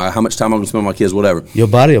body? How much time I'm going to spend with my kids, whatever. Your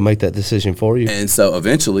body will make that decision for you. And so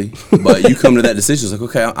eventually, but you come to that decision, it's like,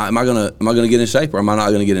 okay, am I going to get in shape or am I not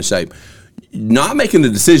going to get in shape? Not making the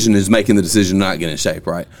decision is making the decision not get in shape,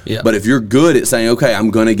 right? Yeah. But if you're good at saying, okay, I'm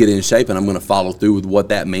going to get in shape and I'm going to follow through with what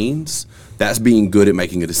that means, that's being good at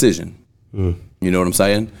making a decision. You know what I'm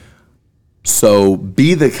saying? So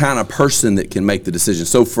be the kind of person that can make the decision.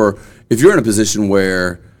 So if you're in a position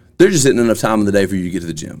where there just isn't enough time in the day for you to get to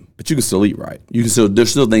the gym, but you can still eat right.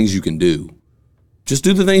 There's still things you can do. Just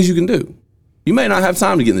do the things you can do. You may not have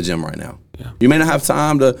time to get in the gym right now. Yeah. You may not have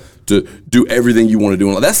time to do everything you want to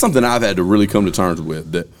do. That's something I've had to really come to terms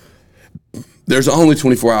with, that there's only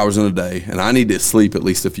 24 hours in a day, and I need to sleep at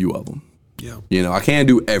least a few of them. Yeah. You know, I can't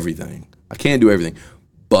do everything.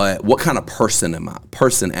 But what kind of person am I?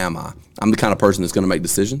 I'm the kind of person that's going to make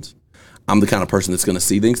decisions. I'm the kind of person that's going to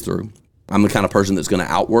see things through. I'm the kind of person that's going to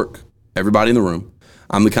outwork everybody in the room.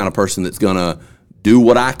 I'm the kind of person that's going to do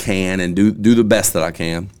what I can and do the best that I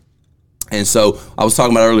can. And so I was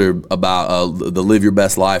talking about earlier about the Live Your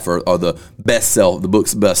Best Life or the best self, the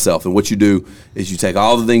book's Best Self. And what you do is you take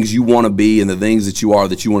all the things you want to be and the things that you are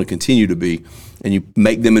that you want to continue to be, and you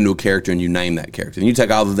make them into a character and you name that character. And you take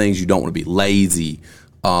all the things you don't want to be, lazy,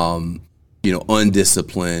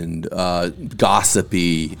 undisciplined,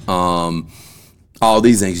 gossipy, all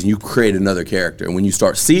these things, and you create another character. And when you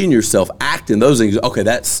start seeing yourself acting those things, okay,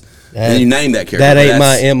 and you name that character. That ain't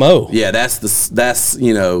my MO. Yeah, that's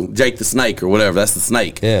Jake the Snake or whatever. That's the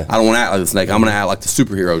Snake. Yeah. I don't want to act like the Snake. I'm going to act like the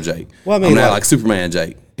superhero Jake. Well, I mean, I'm going to act like Superman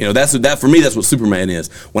Jake. You know, that for me, that's what Superman is.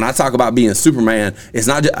 When I talk about being Superman, it's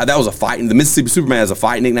not just, that was a fight. The Mississippi Superman is a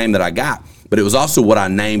fight nickname that I got, but it was also what I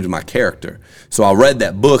named my character. So I read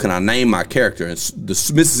that book and I named my character. And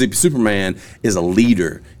the Mississippi Superman is a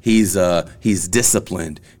leader. He's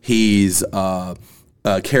disciplined. He's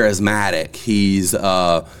charismatic. He's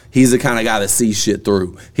the kind of guy that sees shit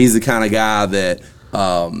through. He's the kind of guy that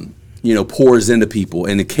pours into people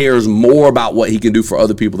and cares more about what he can do for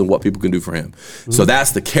other people than what people can do for him. Mm-hmm. So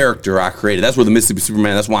that's the character I created. That's where the Mississippi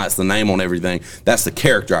Superman. That's why it's the name on everything. That's the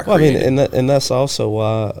character I created. I mean, and that's also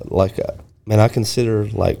why, I consider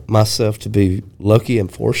myself to be lucky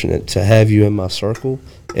and fortunate to have you in my circle,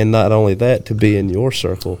 and not only that, to be in your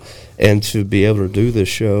circle, and to be able to do this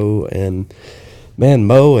show. And man,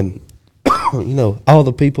 Mo, and all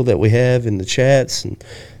the people that we have in the chats, and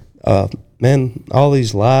all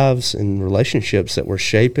these lives and relationships that we're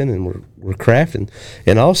shaping and we're crafting.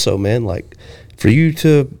 And also, man, for you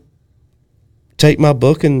to take my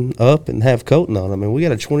booking up and have Coleton on. I mean, we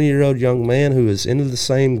got a 20-year-old young man who is into the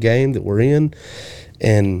same game that we're in.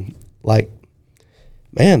 And, I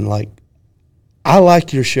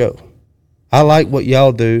like your show. I like what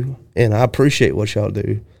y'all do, and I appreciate what y'all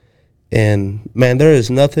do. And, man, there is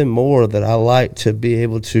nothing more that I like to be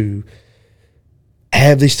able to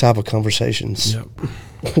have these type of conversations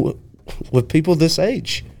with people this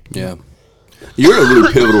age. Yeah. You're at a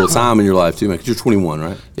really pivotal time in your life, too, man, because you're 21,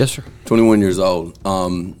 right? Yes, sir. 21 years old.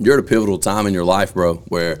 You're at a pivotal time in your life, bro,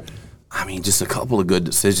 where, just a couple of good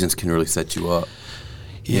decisions can really set you up.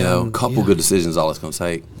 A couple good decisions, all it's going to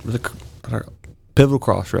take. The pivotal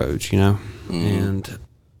crossroads, Mm-hmm. and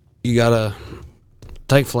you got to,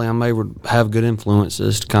 thankfully, I'm able to have good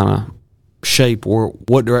influences to kind of shape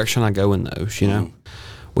what direction I go in those,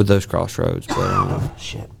 with those crossroads. But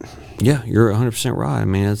Shit. Yeah, you're 100% right. I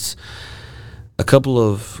mean, it's a couple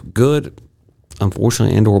of good,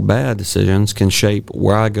 unfortunately, and or bad decisions can shape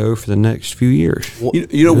where I go for the next few years.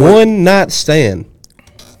 One night stand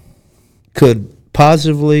could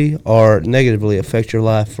positively or negatively affect your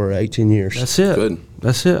life for 18 years. That's it. Good.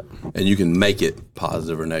 That's it. And you can make it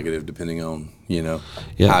positive or negative depending on,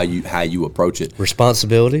 how you approach it.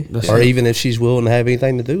 Responsibility, even if she's willing to have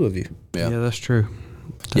anything to do with you. Yeah, that's true.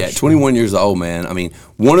 That's 21 years old, man.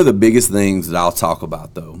 One of the biggest things that I'll talk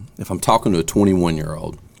about, though, if I'm talking to a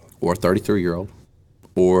 21-year-old or a 33-year-old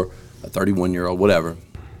or a 31-year-old, whatever,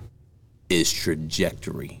 is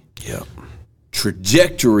trajectory. Yeah.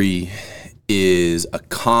 Trajectory is a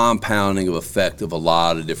compounding of effect of a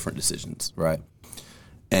lot of different decisions, right?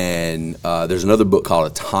 And there's another book called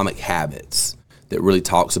Atomic Habits that really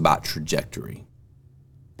talks about trajectory.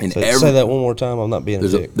 And say that one more time. I'm not being a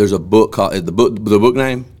dick. There's a book called the book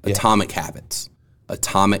name Atomic Habits.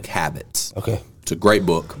 Atomic Habits. Okay. It's a great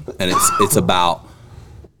book, and it's about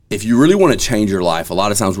if you really want to change your life. A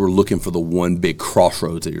lot of times we're looking for the one big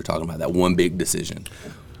crossroads that you're talking about, that one big decision.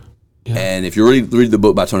 Yeah. And if you really read the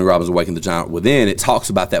book by Tony Robbins, Awaken the Giant Within, it talks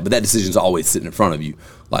about that, but that decision's always sitting in front of you,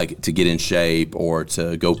 like to get in shape or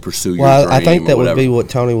to go pursue your dream. I think that would be what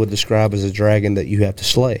Tony would describe as a dragon that you have to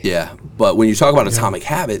slay. Yeah, but when you talk about Atomic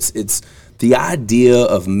Habits, it's the idea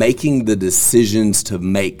of making the decisions to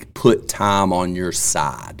put time on your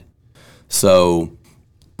side. So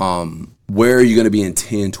where are you going to be in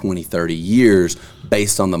 10, 20, 30 years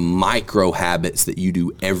based on the micro habits that you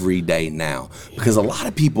do every day now? Because a lot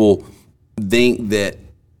of people think that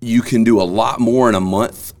you can do a lot more in a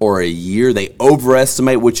month or a year. They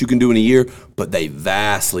overestimate what you can do in a year, but they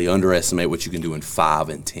vastly underestimate what you can do in 5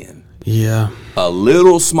 and 10. Yeah. A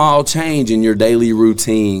little small change in your daily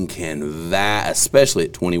routine especially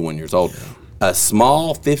at 21 years old, a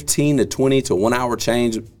small 15 to 20 to 1 hour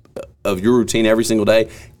change of your routine every single day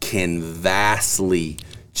can vastly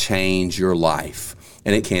change your life.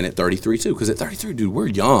 And it can at 33 too, because at 33, dude, we're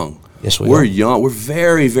young. Yes, we're young. We're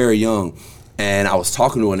very, very young. And I was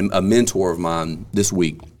talking to a mentor of mine this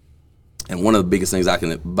week, and one of the biggest things I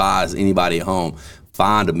can advise anybody at home,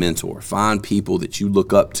 find a mentor. Find people that you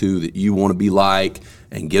look up to, that you want to be like,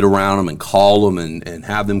 and get around them and call them and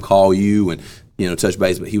have them call you and, touch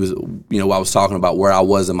base. But he was, I was talking about where I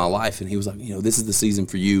was in my life, and he was like, this is the season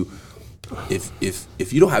for you.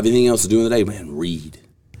 If you don't have anything else to do in the day, man, read.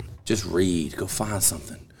 Just read. Go find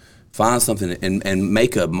something. Find something and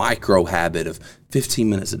make a micro habit of 15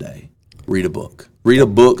 minutes a day. Read a book. Read a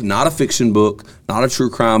book, not a fiction book, not a true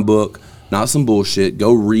crime book, not some bullshit.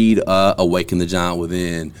 Go read Awaken the Giant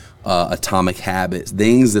Within, Atomic Habits,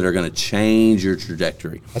 things that are going to change your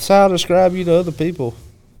trajectory. That's how I describe you to other people.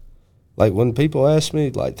 Like when people ask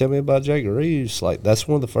me, tell me about Jake Reeves, that's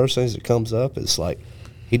one of the first things that comes up. It's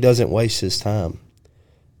he doesn't waste his time.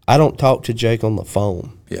 I don't talk to Jake on the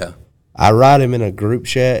phone. Yeah. I write him in a group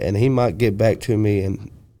chat, and he might get back to me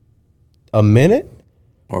in a minute.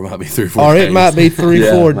 Or it might be 3 or 4 days. Or it might be 3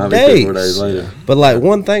 or 4 days. 3 or 4 days later. But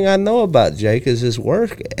one thing I know about Jake is his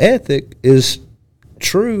work ethic is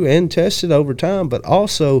true and tested over time, but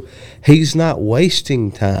also he's not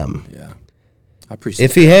wasting time. Yeah. I appreciate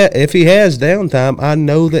if he has downtime, I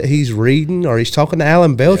know that he's reading or he's talking to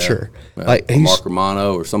Alan Belcher, Yeah. like Or he's Mark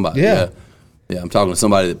Romano or somebody. Yeah. Yeah, I'm talking to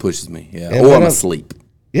somebody that pushes me. Yeah, And or when I'm I'm- asleep.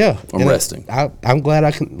 yeah. I'm and resting. I'm glad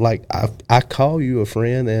I can I call you a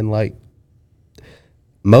friend and like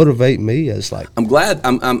motivate me as like I'm glad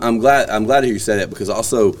to hear you say that, because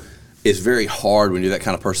also it's very hard when you're that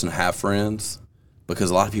kind of person to have friends,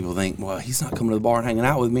 because a lot of people think, well, he's not coming to the bar and hanging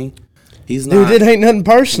out with me. He's not. dude, it ain't nothing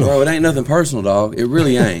personal. Bro, it ain't nothing personal, dog. It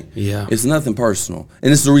really ain't. Yeah. It's nothing personal. And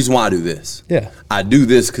this is the reason why I do this. Yeah. I do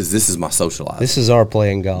this because this is my socializing. This is our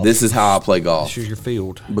playing golf. This is how I play golf. This is your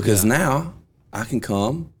field. Because now I can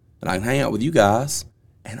come and I can hang out with you guys,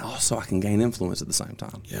 and also I can gain influence at the same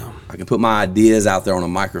time. Yeah. I can put my ideas out there on a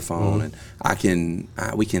microphone, and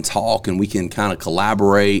we can talk, and we can kind of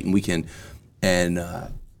collaborate, and I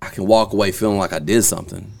can walk away feeling like I did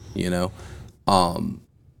something, you know.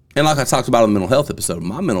 And like I talked about in the mental health episode,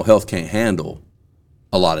 my mental health can't handle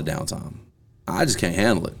a lot of downtime. I just can't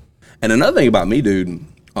handle it. And another thing about me, dude,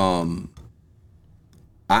 I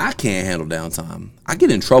can't handle downtime. I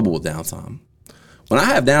get in trouble with downtime. When I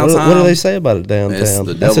have downtime, what do they say about it downtown? it's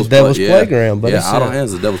the That's a devil's playground, but yeah, idle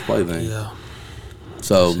hands is the devil's plaything. Yeah.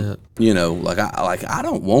 So you know, I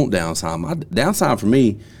don't want downtime. Downtime for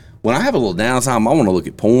me, when I have a little downtime, I want to look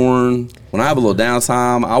at porn. When I have a little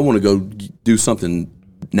downtime, I want to go do something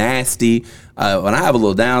nasty. When I have a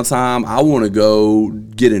little downtime, I want to go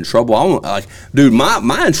get in trouble. I want dude,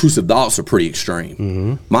 my intrusive thoughts are pretty extreme.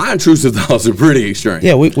 Mm-hmm. My intrusive thoughts are pretty extreme.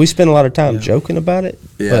 yeah, we spend a lot of time joking about it,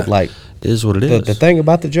 Yeah. but like It is what it is. the thing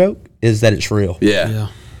about the joke is that it's real. Yeah.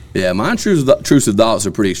 My intrusive thoughts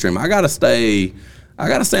are pretty extreme. I gotta stay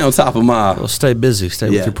on top of my. Well, stay busy. Stay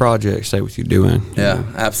with your project. Stay with what you're doing. Yeah,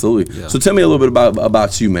 absolutely. Yeah. So tell me a little bit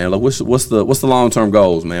about you, man. Like, what's the long term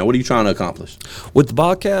goals, man? What are you trying to accomplish? With the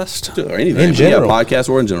podcast, Or anything In general. yeah, podcast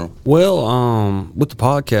or in general. well, with the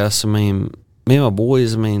podcast, I mean, me and my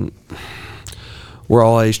boys, I mean, we're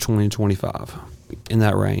all age 20 and 25 in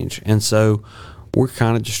that range, and so we're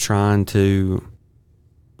kind of just trying to,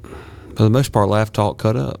 for the most part, laugh, talk,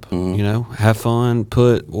 cut up. Mm-hmm. You know, have fun,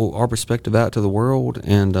 put our perspective out to the world,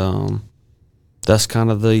 and that's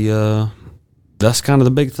kind of the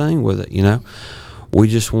big thing with it. You know, we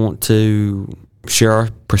just want to share our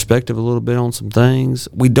perspective a little bit on some things.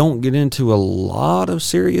 We don't get into a lot of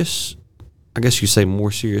serious, I guess you say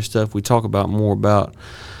more serious stuff. We talk about more about.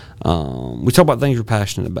 We talk about things we're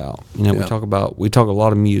passionate about. You know, Yeah. we talk a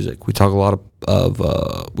lot of music. We talk a lot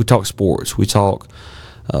of we talk sports. We talk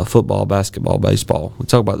football, basketball, baseball. We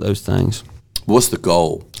talk about those things. What's the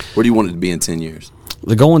goal? Where do you want it to be in 10 years?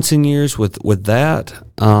 The goal in 10 years with that,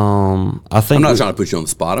 I think. I'm not trying to put you on the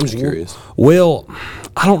spot. I'm just curious. Well,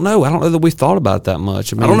 I don't know. I don't know that we've thought about it that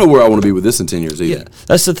much. I don't know where I want to be with this in 10 years either. Yeah,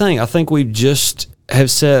 that's the thing. I think we just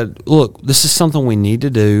have said, look, this is something we need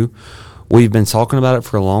to do. We've been talking about it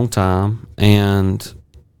for a long time, and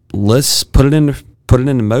let's put it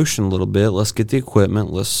into motion a little bit. Let's get the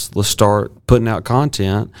equipment. Let's start putting out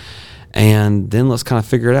content, and then let's kind of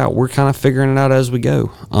figure it out. We're kind of figuring it out as we go.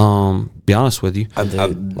 Be honest with you.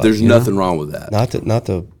 There's nothing wrong with that. Not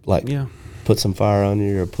to like put some fire on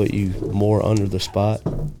you or put you more under the spot,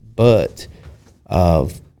 but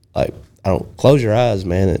like I don't close your eyes,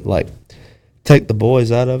 man. Like take the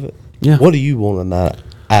boys out of it. Yeah. What do you want to not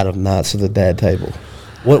out of Nights of the Dad Table?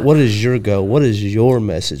 What is your goal? What is your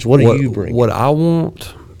message? What do you bring? What I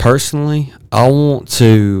want personally, I want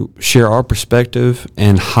to share our perspective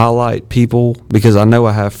and highlight people, because I know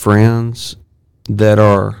I have friends that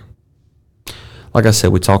are, like I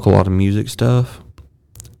said, we talk a lot of music stuff.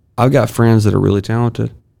 I've got friends that are really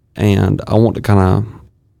talented, and I want to kind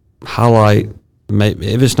of highlight, maybe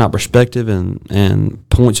if it's not perspective and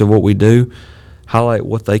points of what we do, highlight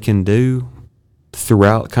what they can do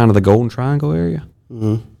throughout kind of the Golden Triangle area.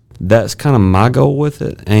 Mm-hmm. That's kind of my goal with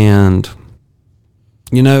it, and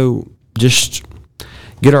you know, just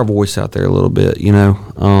get our voice out there a little bit. You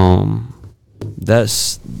know,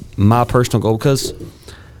 that's my personal goal, because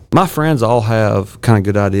my friends all have kind of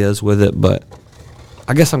good ideas with it, but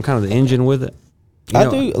I guess I'm kind of the engine with it. I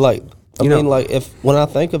mean, like if when I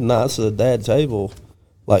think of Nights of the Dad Table,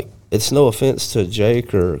 like it's no offense to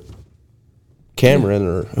Jake or Cameron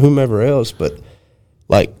or whomever else, but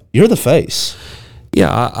like you're the face.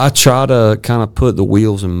 Yeah, I try to kind of put the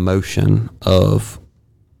wheels in motion of,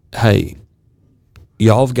 hey,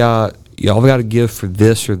 y'all have got to give for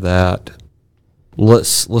this or that.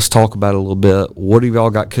 Let's talk about it a little bit. What have y'all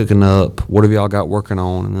got cooking up? What have y'all got working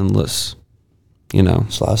on? And then let's, you know,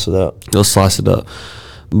 Slice it up. Let's slice it up.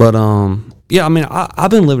 But yeah, I mean,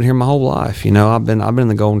 I've been living here my whole life. You know, I've been in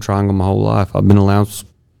the Golden Triangle my whole life. I've been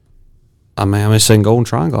I mean, I'm saying Golden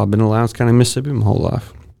Triangle. I've been in Lowndes County, Mississippi my whole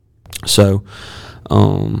life. So,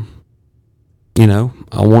 you know,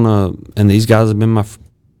 I want to, and these guys have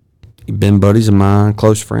been buddies of mine,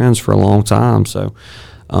 close friends for a long time. So,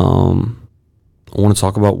 I want to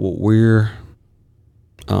talk about what we're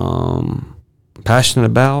passionate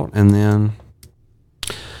about, and then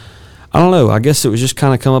I don't know. I guess it was just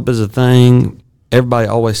kind of come up as a thing. Everybody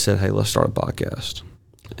always said, "Hey, let's start a podcast."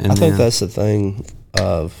 And I think that's the thing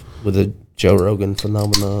with the Joe Rogan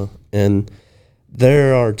phenomena, and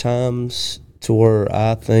there are times to where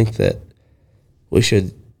I think that we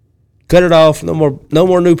should cut it off. No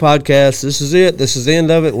more new podcasts. This is it. This is the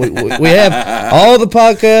end of it. We have all the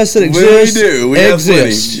podcasts that exist. We do. We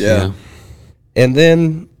exist. have plenty. Yeah. And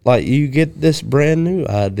then like you get this brand new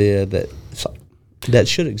idea that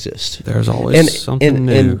should exist. There's always something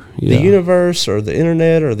new. And the universe or the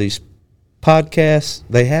internet or these podcasts,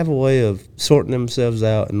 they have a way of sorting themselves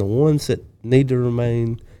out, and the ones that need to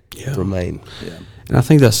remain. Yeah. And I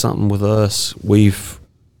think that's something with us.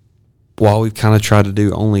 While we've kind of tried to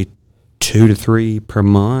do only 2 to 3 per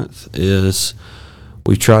month, is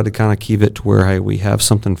we tried to kind of keep it to where, hey, we have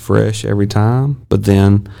something fresh every time. But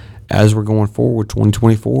then as we're going forward,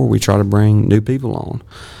 2024, we try to bring new people on.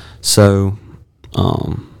 So,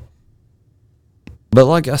 but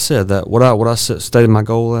like I said, that what I stated my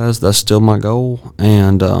goal as, that's still my goal,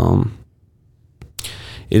 and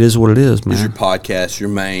it is what it is, man. Is your podcast your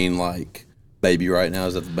main like baby right now?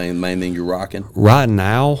 Is that the main thing you're rocking? Right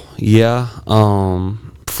now, yeah.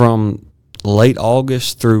 From late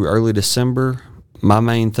August through early December, my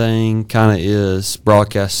main thing kind of is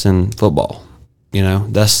broadcasting football. You know,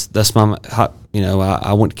 that's my, you know,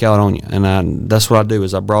 I went to Caledonia, and that's what I do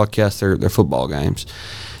is I broadcast their football games.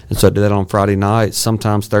 And so I do that on Friday nights,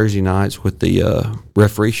 sometimes Thursday nights with the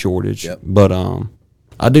referee shortage. Yep. But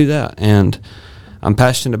I do that, and I'm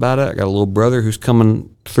passionate about it. I got a little brother who's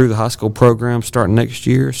coming through the high school program starting next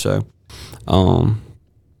year, so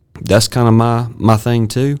that's kind of my thing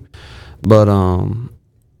too. But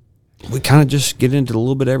we kind of just get into a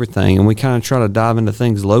little bit of everything, and we kind of try to dive into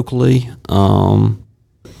things locally,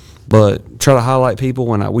 but try to highlight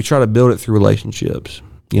people, and we try to build it through relationships.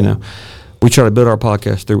 You know, we try to build our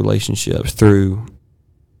podcast through relationships.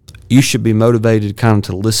 You should be motivated kind of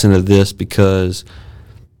to listen to this because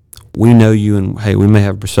we know you, and hey, we may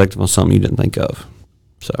have a perspective on something you didn't think of.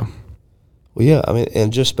 So, well, yeah, I mean,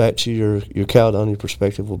 and just back to your Caledonia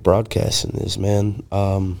perspective with broadcasting is, man,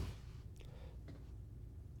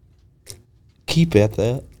 keep at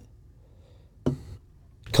that,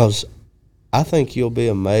 because I think you'll be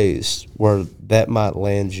amazed where that might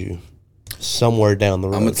land you somewhere down the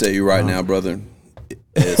road. I'm gonna tell you right now, brother.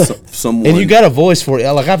 Someone, and you got a voice for it.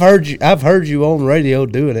 Like I've heard you on radio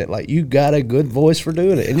doing it. Like you got a good voice for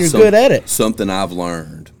doing it, and you're good at it. Something I've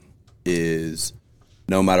learned is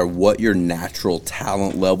no matter what your natural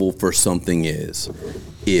talent level for something is,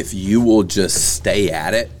 if you will just stay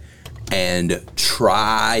at it and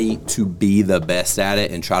try to be the best at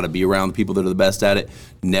it and try to be around the people that are the best at it,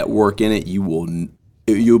 network in it,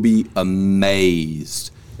 you'll be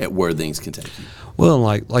amazed at where things can take you. Well,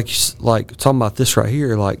 like talking about this right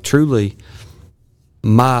here, like truly,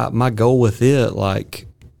 my goal with it, like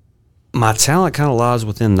my talent kind of lies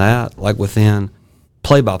within that, like within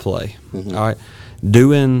play-by-play. Mm-hmm. All right,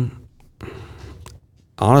 doing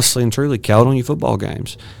honestly and truly Caledonia football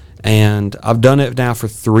games, and I've done it now for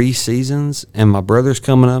 3 seasons, and my brother's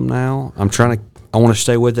coming up now. I want to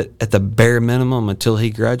stay with it at the bare minimum until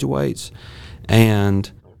he graduates,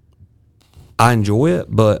 and I enjoy it,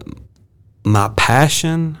 but my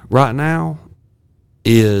passion right now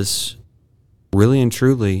is really and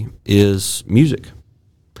truly is music.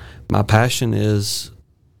 My passion is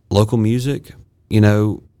local music. You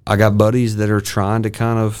know, I got buddies that are trying to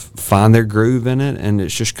kind of find their groove in it, and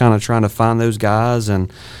it's just kind of trying to find those guys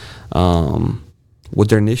and what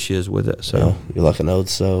their niche is with it. So yeah, you're like an old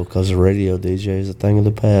soul because the radio DJ is a thing of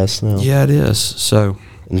the past now. Yeah, it is. So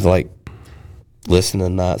and like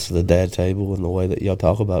listening nights to the dad table and the way that y'all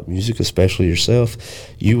talk about music, especially yourself,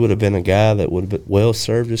 you would have been a guy that would have been well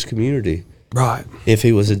served his community. Right. If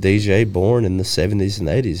he was a DJ born in the 70s and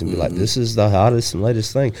 80s and be like, this is the hottest and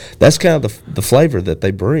latest thing. That's kind of the flavor that they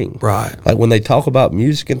bring. Right. Like when they talk about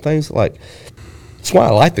music and things, like, that's why I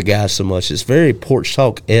like the guys so much. It's very Porch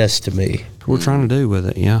Talk-esque to me. We're trying to do with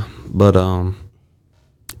it, yeah. But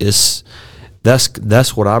that's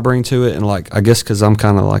what I bring to it. And like, I guess because I'm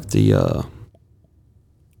kind of like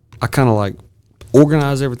I kind of like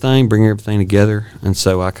organize everything, bring everything together, and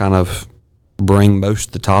so I kind of bring most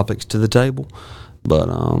of the topics to the table. But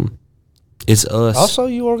it's us. Also,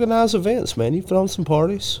 you organize events, man. You've thrown some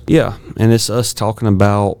parties. Yeah, and it's us talking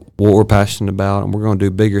about what we're passionate about, and we're going to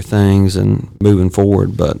do bigger things and moving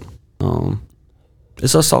forward. But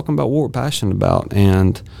it's us talking about what we're passionate about,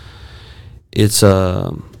 and it's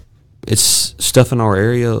stuff in our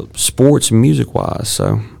area, sports and music wise.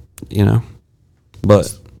 So,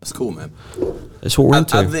 but That's cool, man. it's what we're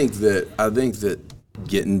into. I think that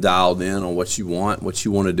getting dialed in on what you want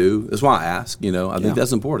to do. That's why I ask. I think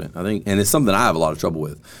that's important. And it's something I have a lot of trouble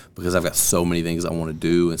with because I've got so many things I want to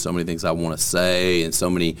do and so many things I want to say and so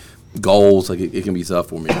many goals. Like it can be tough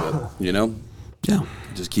for me, but yeah,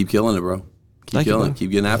 just keep killing it, bro. Keep killing it.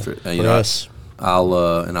 Keep getting after it. And, Yes.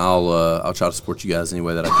 I'll try to support you guys any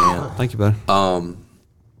way that I can. Thank you, buddy.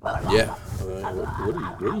 Yeah.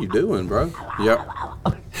 What are you doing, bro? Yeah.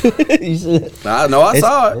 You said, I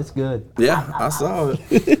saw it. It's good. Yeah, I saw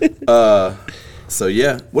it. So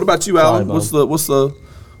yeah. What about you, Alan? Sorry, What's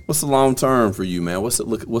the long term for you, man? What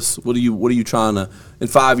are you trying to in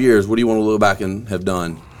 5 years? What do you want to look back and have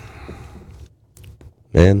done?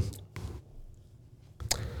 Man,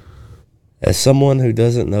 as someone who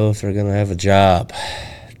doesn't know if they're going to have a job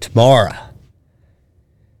tomorrow,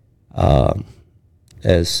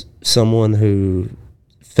 as someone who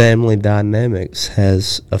family dynamics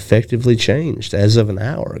has effectively changed as of an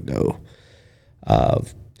hour ago,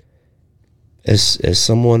 as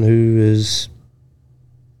someone who is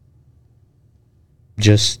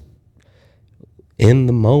just in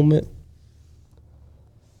the moment,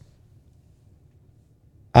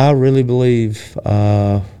 I really believe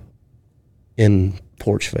in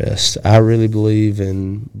Porch Fest. I really believe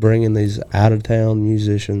in bringing these out-of-town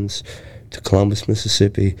musicians to Columbus,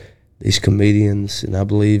 Mississippi, these comedians, and I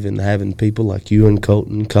believe in having people like you and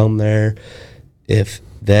Coleton come there. If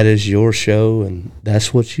that is your show and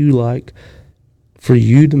that's what you like, for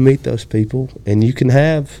you to meet those people, and you can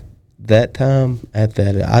have that time at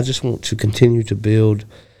that. I just want to continue to build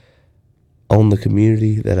on the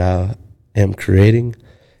community that I am creating,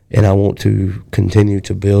 and I want to continue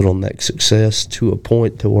to build on that success to a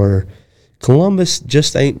point to where Columbus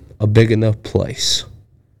just ain't a big enough place.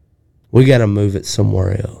 We got to move it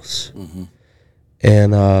somewhere else. Mm-hmm.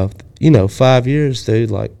 And, 5 years,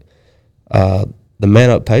 dude, like the Man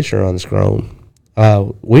Up Patreon's grown.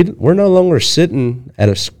 We're no longer sitting at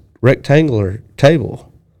a rectangular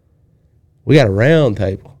table. We got a round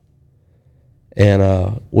table.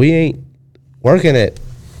 And we ain't working at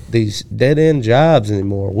these dead-end jobs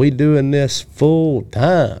anymore. We doing this full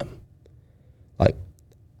time. Like,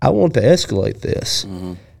 I want to escalate this.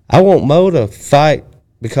 Mm-hmm. I want Mo to fight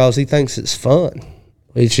because he thinks it's fun,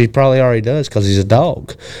 which he probably already does because he's a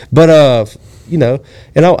dog. But,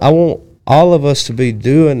 and I want all of us to be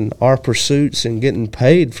doing our pursuits and getting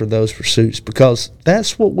paid for those pursuits because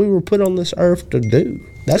that's what we were put on this earth to do.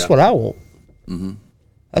 That's what I want. Mm-hmm.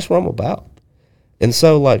 That's what I'm about. And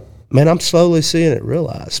so, like, man, I'm slowly seeing it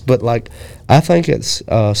realized. But, like, I think it's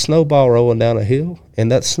a snowball rolling down a hill,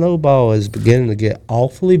 and that snowball is beginning to get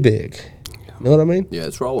awfully big. You know what I mean? Yeah,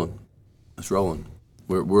 it's rolling. It's rolling.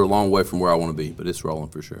 We're a long way from where I want to be, but it's rolling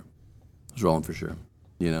for sure. It's rolling for sure.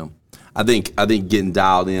 I think getting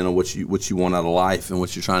dialed in on what you want out of life and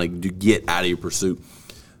what you're trying to get out of your pursuit,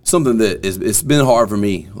 something that it's been hard for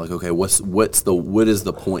me. Like, okay, what is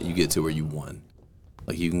the point you get to where you won?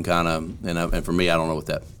 Like you can kind of and for me, I don't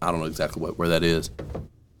know exactly where that is,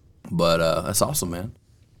 but that's awesome, man.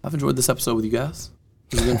 I've enjoyed this episode with you guys.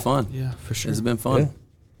 It's been fun. Yeah, for sure. It's been fun.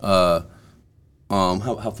 Yeah.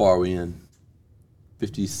 How far are we in?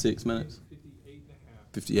 56 minutes?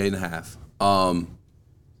 58 and a half.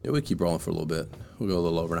 Yeah, we keep rolling for a little bit. We'll go a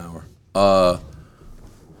little over an hour.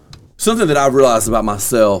 Something that I've realized about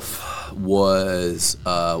myself was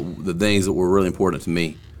the things that were really important to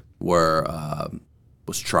me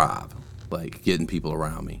was tribe, like getting people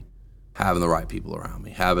around me, having the right people around me,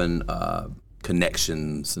 having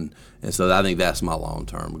connections, and so I think that's my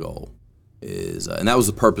long-term goal. And that was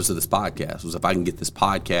the purpose of this podcast, was if I can get this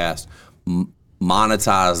podcast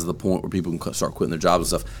monetized to the point where people can start quitting their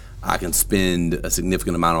jobs and stuff, I can spend a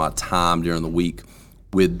significant amount of my time during the week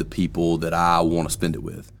with the people that I want to spend it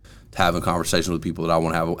with, having conversations with people that I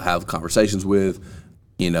want to have conversations with,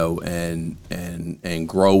 and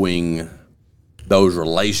growing those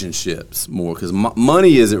relationships more, because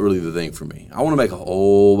money isn't really the thing for me. I want to make a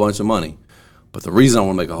whole bunch of money, but the reason I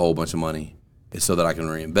want to make a whole bunch of money is so that I can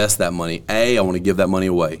reinvest that money. I want to give that money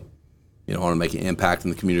away. I want to make an impact in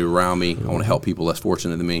the community around me. I want to help people less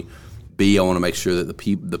fortunate than me. B, I want to make sure that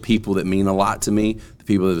the people that mean a lot to me, the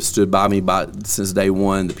people that have stood by me since day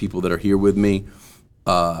one, the people that are here with me,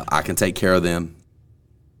 I can take care of them.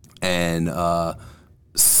 And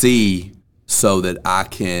C, so that I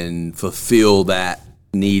can fulfill that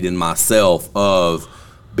need in myself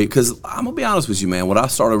because I'm gonna be honest with you, man, what I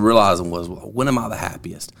started realizing was, well, when am I the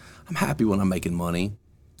happiest? I'm happy when I'm making money,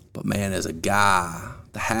 but man, as a guy,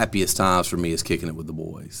 the happiest times for me is kicking it with the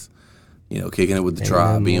boys. Kicking it with the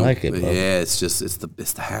tribe. It's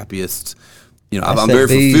the happiest. I'm very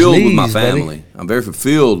fulfilled with my family. Buddy. I'm very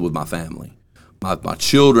fulfilled with my family. My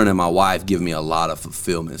children and my wife give me a lot of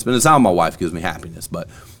fulfillment. Spending time with my wife gives me happiness, but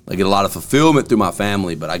I get a lot of fulfillment through my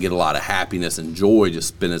family, but I get a lot of happiness and joy just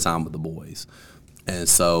spending time with the boys. And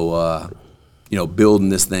so, building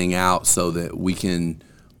this thing out so that we can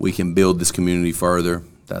build this community further.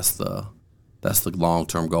 That's the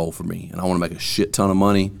long-term goal for me. And I want to make a shit ton of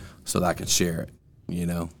money so that I can share it.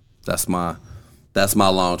 That's my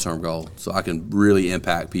long-term goal. So I can really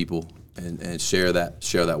impact people and share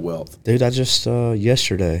that wealth. Dude, I just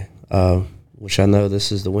yesterday, which I know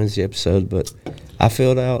this is the Wednesday episode, but I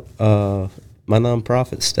filled out my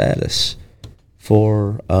nonprofit status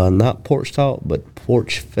for not Porch Talk, but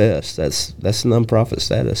Porch Fest. That's the nonprofit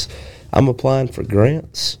status. I'm applying for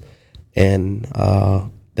grants, and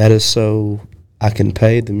that is so I can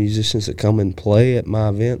pay the musicians that come and play at my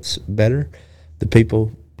events better, the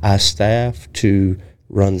people I staff to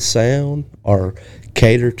run sound or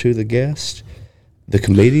cater to the guests, the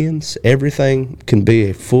comedians. Everything can be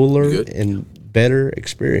a fuller and better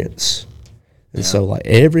experience. And so, like,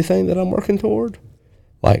 everything that I'm working toward,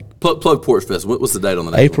 like... Plug Porch Fest. What's the date on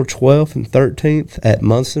the next April 12th and 13th at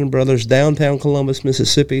Munson Brothers, downtown Columbus,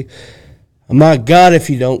 Mississippi. My God, if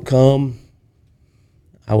you don't come,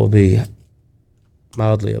 I will be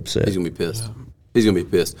mildly upset. He's going to be pissed. Yeah. He's going to be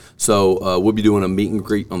pissed. So we'll be doing a meet and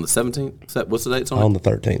greet on the 17th. What's the date on it? On the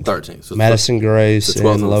 13th. 13th. So Madison Grace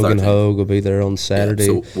and Logan Hogue will be there on Saturday.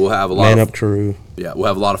 Yeah, so we'll have a lot Man Up Crew. Yeah, we'll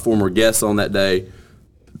have a lot of former guests on that day.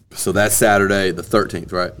 So that's Saturday, the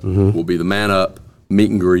 13th, right? Mm-hmm. Will be the Man Up,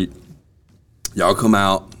 meet and greet. Y'all come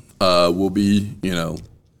out. We'll be,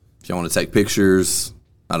 if y'all want to take pictures,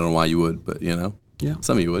 I don't know why you would, but, Yeah.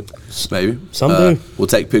 Some of you would, maybe. Some do. We'll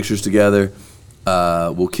take pictures together.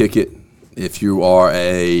 We'll kick it. If you're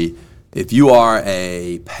a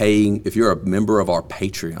member of our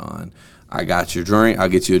Patreon, I got your drink. I'll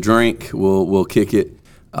get you a drink. We'll kick it.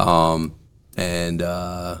 I'm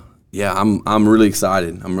really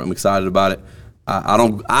excited. I'm excited about it. I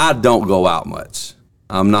don't go out much.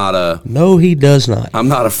 No, he does not. I'm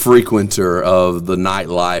not a frequenter of the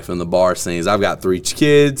nightlife and the bar scenes. I've got 3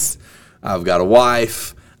 kids. I've got a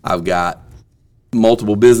wife. I've got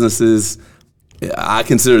multiple businesses. I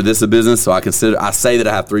consider this a business, so I say that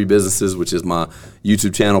I have 3 businesses, which is my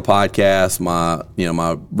YouTube channel, podcast, my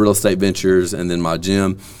real estate ventures, and then my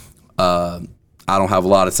gym. I don't have a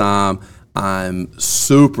lot of time. I'm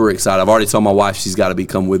super excited. I've already told my wife she's got to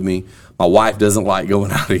come with me. My wife doesn't like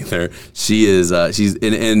going out either. She's very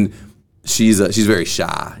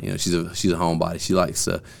shy. She's a homebody.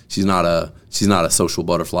 She's not a social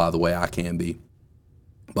butterfly the way I can be.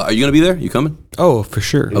 But are you going to be there? You coming? Oh, for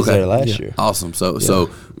sure. He was there last year. Awesome. So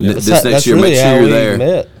this next year, make sure you're there.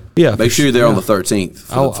 Met. Yeah, make sure you're there on the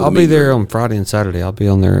 13th. I'll be there on Friday and Saturday. I'll be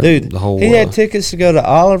on there the whole. He had tickets to go to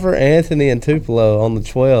Oliver, Anthony, and Tupelo on the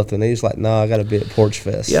 12th, and he's like, "No, I got to be at Porch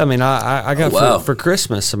Fest." Yeah, I mean, I got for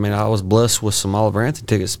Christmas. I mean, I was blessed with some Oliver Anthony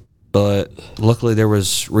tickets, but luckily there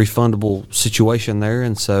was refundable situation there,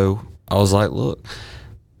 and so I was like, "Look,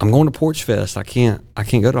 I'm going to Porch Fest. I can't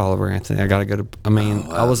go to Oliver Anthony. I got to go to. I mean,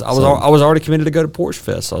 I was already committed to go to Porch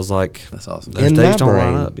Fest. So I was like, that's awesome. Those days don't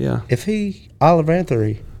line up. Yeah. If Oliver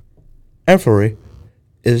Anthony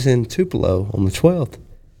is in Tupelo on the 12th,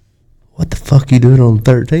 what the fuck you doing on the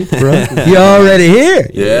 13th, bro? You already here.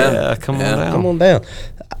 Yeah, come on down. Come on down.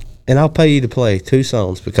 And I'll pay you to play 2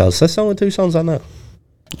 songs because that's the only 2 songs I know.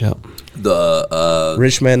 Yep. The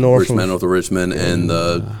Rich Man North of Richmond and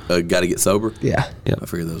the Gotta Get Sober. Yeah. I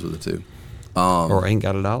figured those were the 2. Or Ain't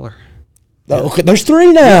Got a Dollar. Oh, okay, there's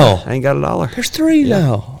 3 now. Ain't Got a Dollar. There's 3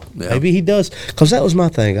 now. Yeah. Maybe he does. Because that was my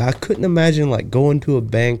thing. I couldn't imagine going to a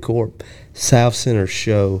Bancorp South Center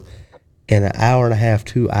show and an hour and a half,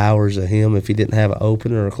 2 hours of him if he didn't have an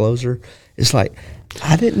opener or a closer. It's like,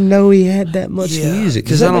 I didn't know he had that much music.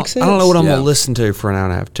 Does that make sense? I don't know what I'm going to listen to for an hour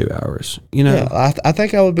and a half, 2 hours. Yeah, I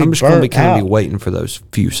think I would be. I'm just going to be waiting for those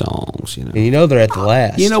few songs. And they're at the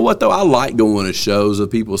last. You know what though? I like going to shows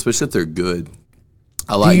of people, especially if they're good.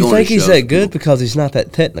 I like. Do you going think to he's shows that good because he's not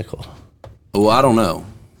that technical? Well, I don't know.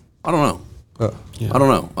 I don't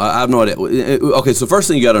know. I have no idea. Okay, so first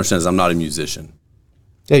thing you got to understand is I'm not a musician.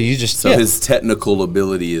 Yeah, his technical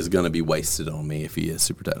ability is going to be wasted on me if he is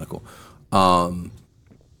super technical. Well,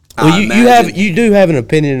 you do have an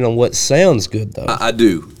opinion on what sounds good though. I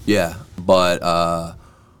do, yeah. But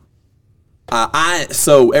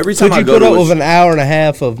So every time Could I you go put to up with an hour and a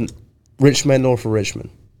half of Richmond north of Richmond?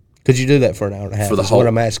 Could you do that for an hour and a half? For the is whole- what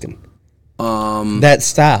I'm asking. That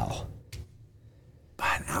style.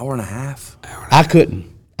 an hour and a half. I couldn't.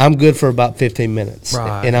 I'm good for about 15 minutes,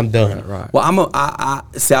 and I'm done. Right. Well, I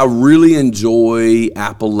see. I really enjoy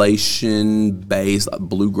Appalachian-based,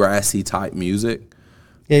 bluegrassy type music.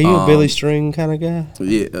 Yeah, you a Billy String kind of guy?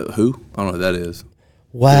 Yeah, who? I don't know who that is.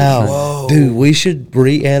 Wow. Dude, we should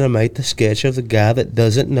reanimate the sketch of the guy that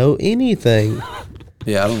doesn't know anything.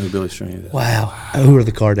 Yeah, I don't know who Billy String is. Wow. Who are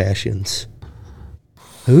the Kardashians?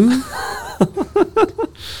 Who?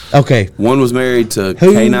 Okay. One was married to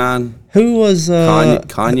Who? K9, Who was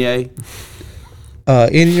Kanye.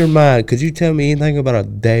 in your mind? Could you tell me anything about a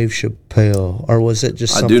Dave Chappelle, or was it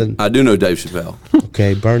just something? I do know Dave Chappelle.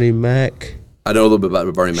 Okay, Bernie Mac, I know a little bit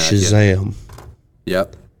about Bernie Mac. Yeah. Shazam.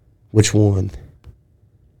 Yep. Which one?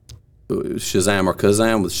 Shazam or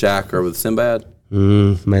Kazam with Shaq or with Sinbad.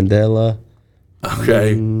 Mandela.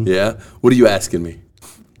 Okay. Yeah. What are you asking me?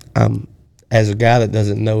 As a guy that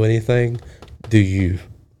doesn't know anything, do you?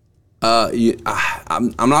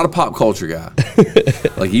 I'm not a pop culture guy.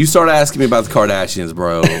 Like you start asking me about the Kardashians,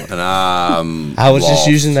 bro, and I was just lost.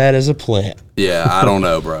 using that as a plant. Yeah, I don't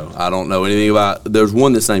know, bro. I don't know anything about. There's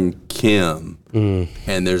one that's named Kim,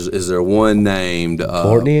 and is there one named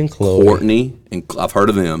Courtney and Chloe. Courtney, and I've heard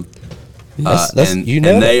of them. That's And, you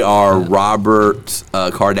know and that. they are Robert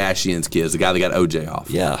Kardashian's kids, the guy that got OJ off.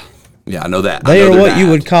 Yeah. Yeah, I know that. They I know are their what you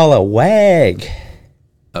dad. would call a wag.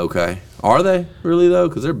 Okay, are they really though?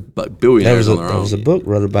 Because they're like There billionaires was on their there own. was a book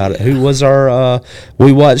wrote about it. Who was our?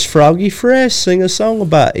 We watched Froggy Fresh sing a song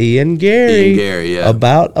about Ian Gary. Ian Gary, yeah.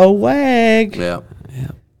 About a wag. Yeah.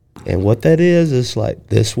 And what that is like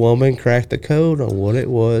this woman cracked the code on what it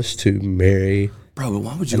was to marry. Bro, but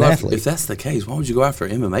why would you An go after, athlete. if that's the case, why would you go after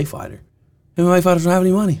an MMA fighter? MMA fighters don't have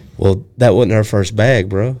any money. Well, that wasn't her first bag,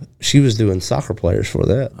 bro. She was doing soccer players for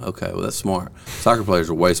that. Okay, well that's smart. Soccer players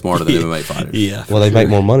are way smarter than MMA fighters. Yeah. Well, they make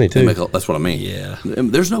more money too. That's what I mean. Yeah.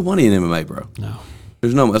 There's no money in MMA, bro. No.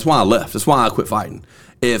 There's no. That's why I left. That's why I quit fighting.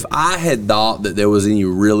 If I had thought that there was any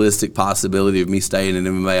realistic possibility of me staying in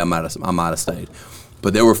MMA, I might have stayed.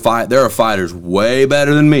 But there are fighters way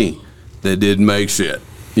better than me that didn't make shit.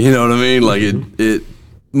 You know what I mean? Like it.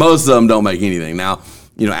 Most of them don't make anything. Now,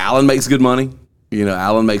 Allen makes good money.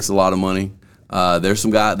 Allen makes a lot of money. There's some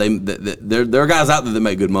guys. There are guys out there that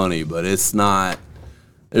make good money, but it's not.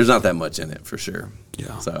 There's not that much in it for sure.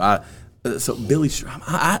 Yeah. So Billy,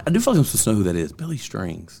 I do feel like I'm supposed to know who that is. Billy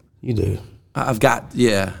Strings. You do. I've got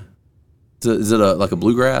Is it like a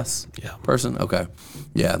bluegrass Yeah. person? Okay.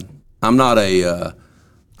 Yeah. I'm not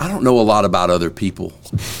I don't know a lot about other people.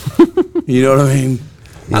 You know what I mean?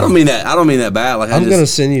 Yeah. I don't mean that bad. Like I'm gonna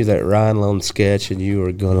send you that Ryan Lone sketch, and you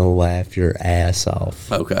are gonna laugh your ass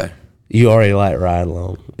off. Okay. You already like Ryan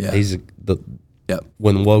Lone. Yeah. He's Yep.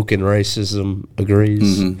 when woke and racism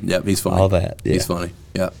agrees. Yep. He's funny. All that. Yeah. He's funny.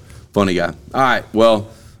 Yep. Funny guy. All right. Well,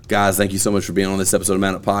 guys, thank you so much for being on this episode of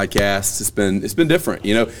Man Up Podcast. It's been different.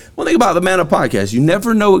 One thing about the Man Up Podcast, you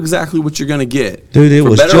never know exactly what you're gonna get. Dude, it for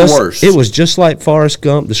was better just or worse. it was just like Forrest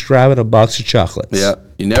Gump describing a box of chocolates. Yeah,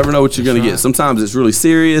 you never know what you're going to get. Sometimes it's really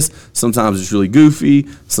serious. Sometimes it's really goofy.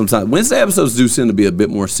 Sometimes Wednesday episodes do tend to be a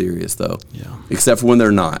bit more serious, though. Yeah. Except for when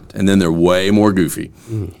they're not, and then they're way more goofy.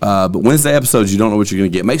 But Wednesday episodes, you don't know what you're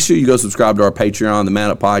going to get. Make sure you go subscribe to our Patreon, the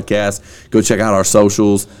Man Up Podcast. Go check out our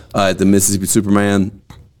socials at the Mississippi Superman.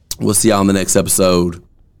 We'll see y'all in the next episode.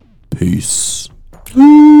 Peace. Should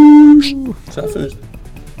I finish?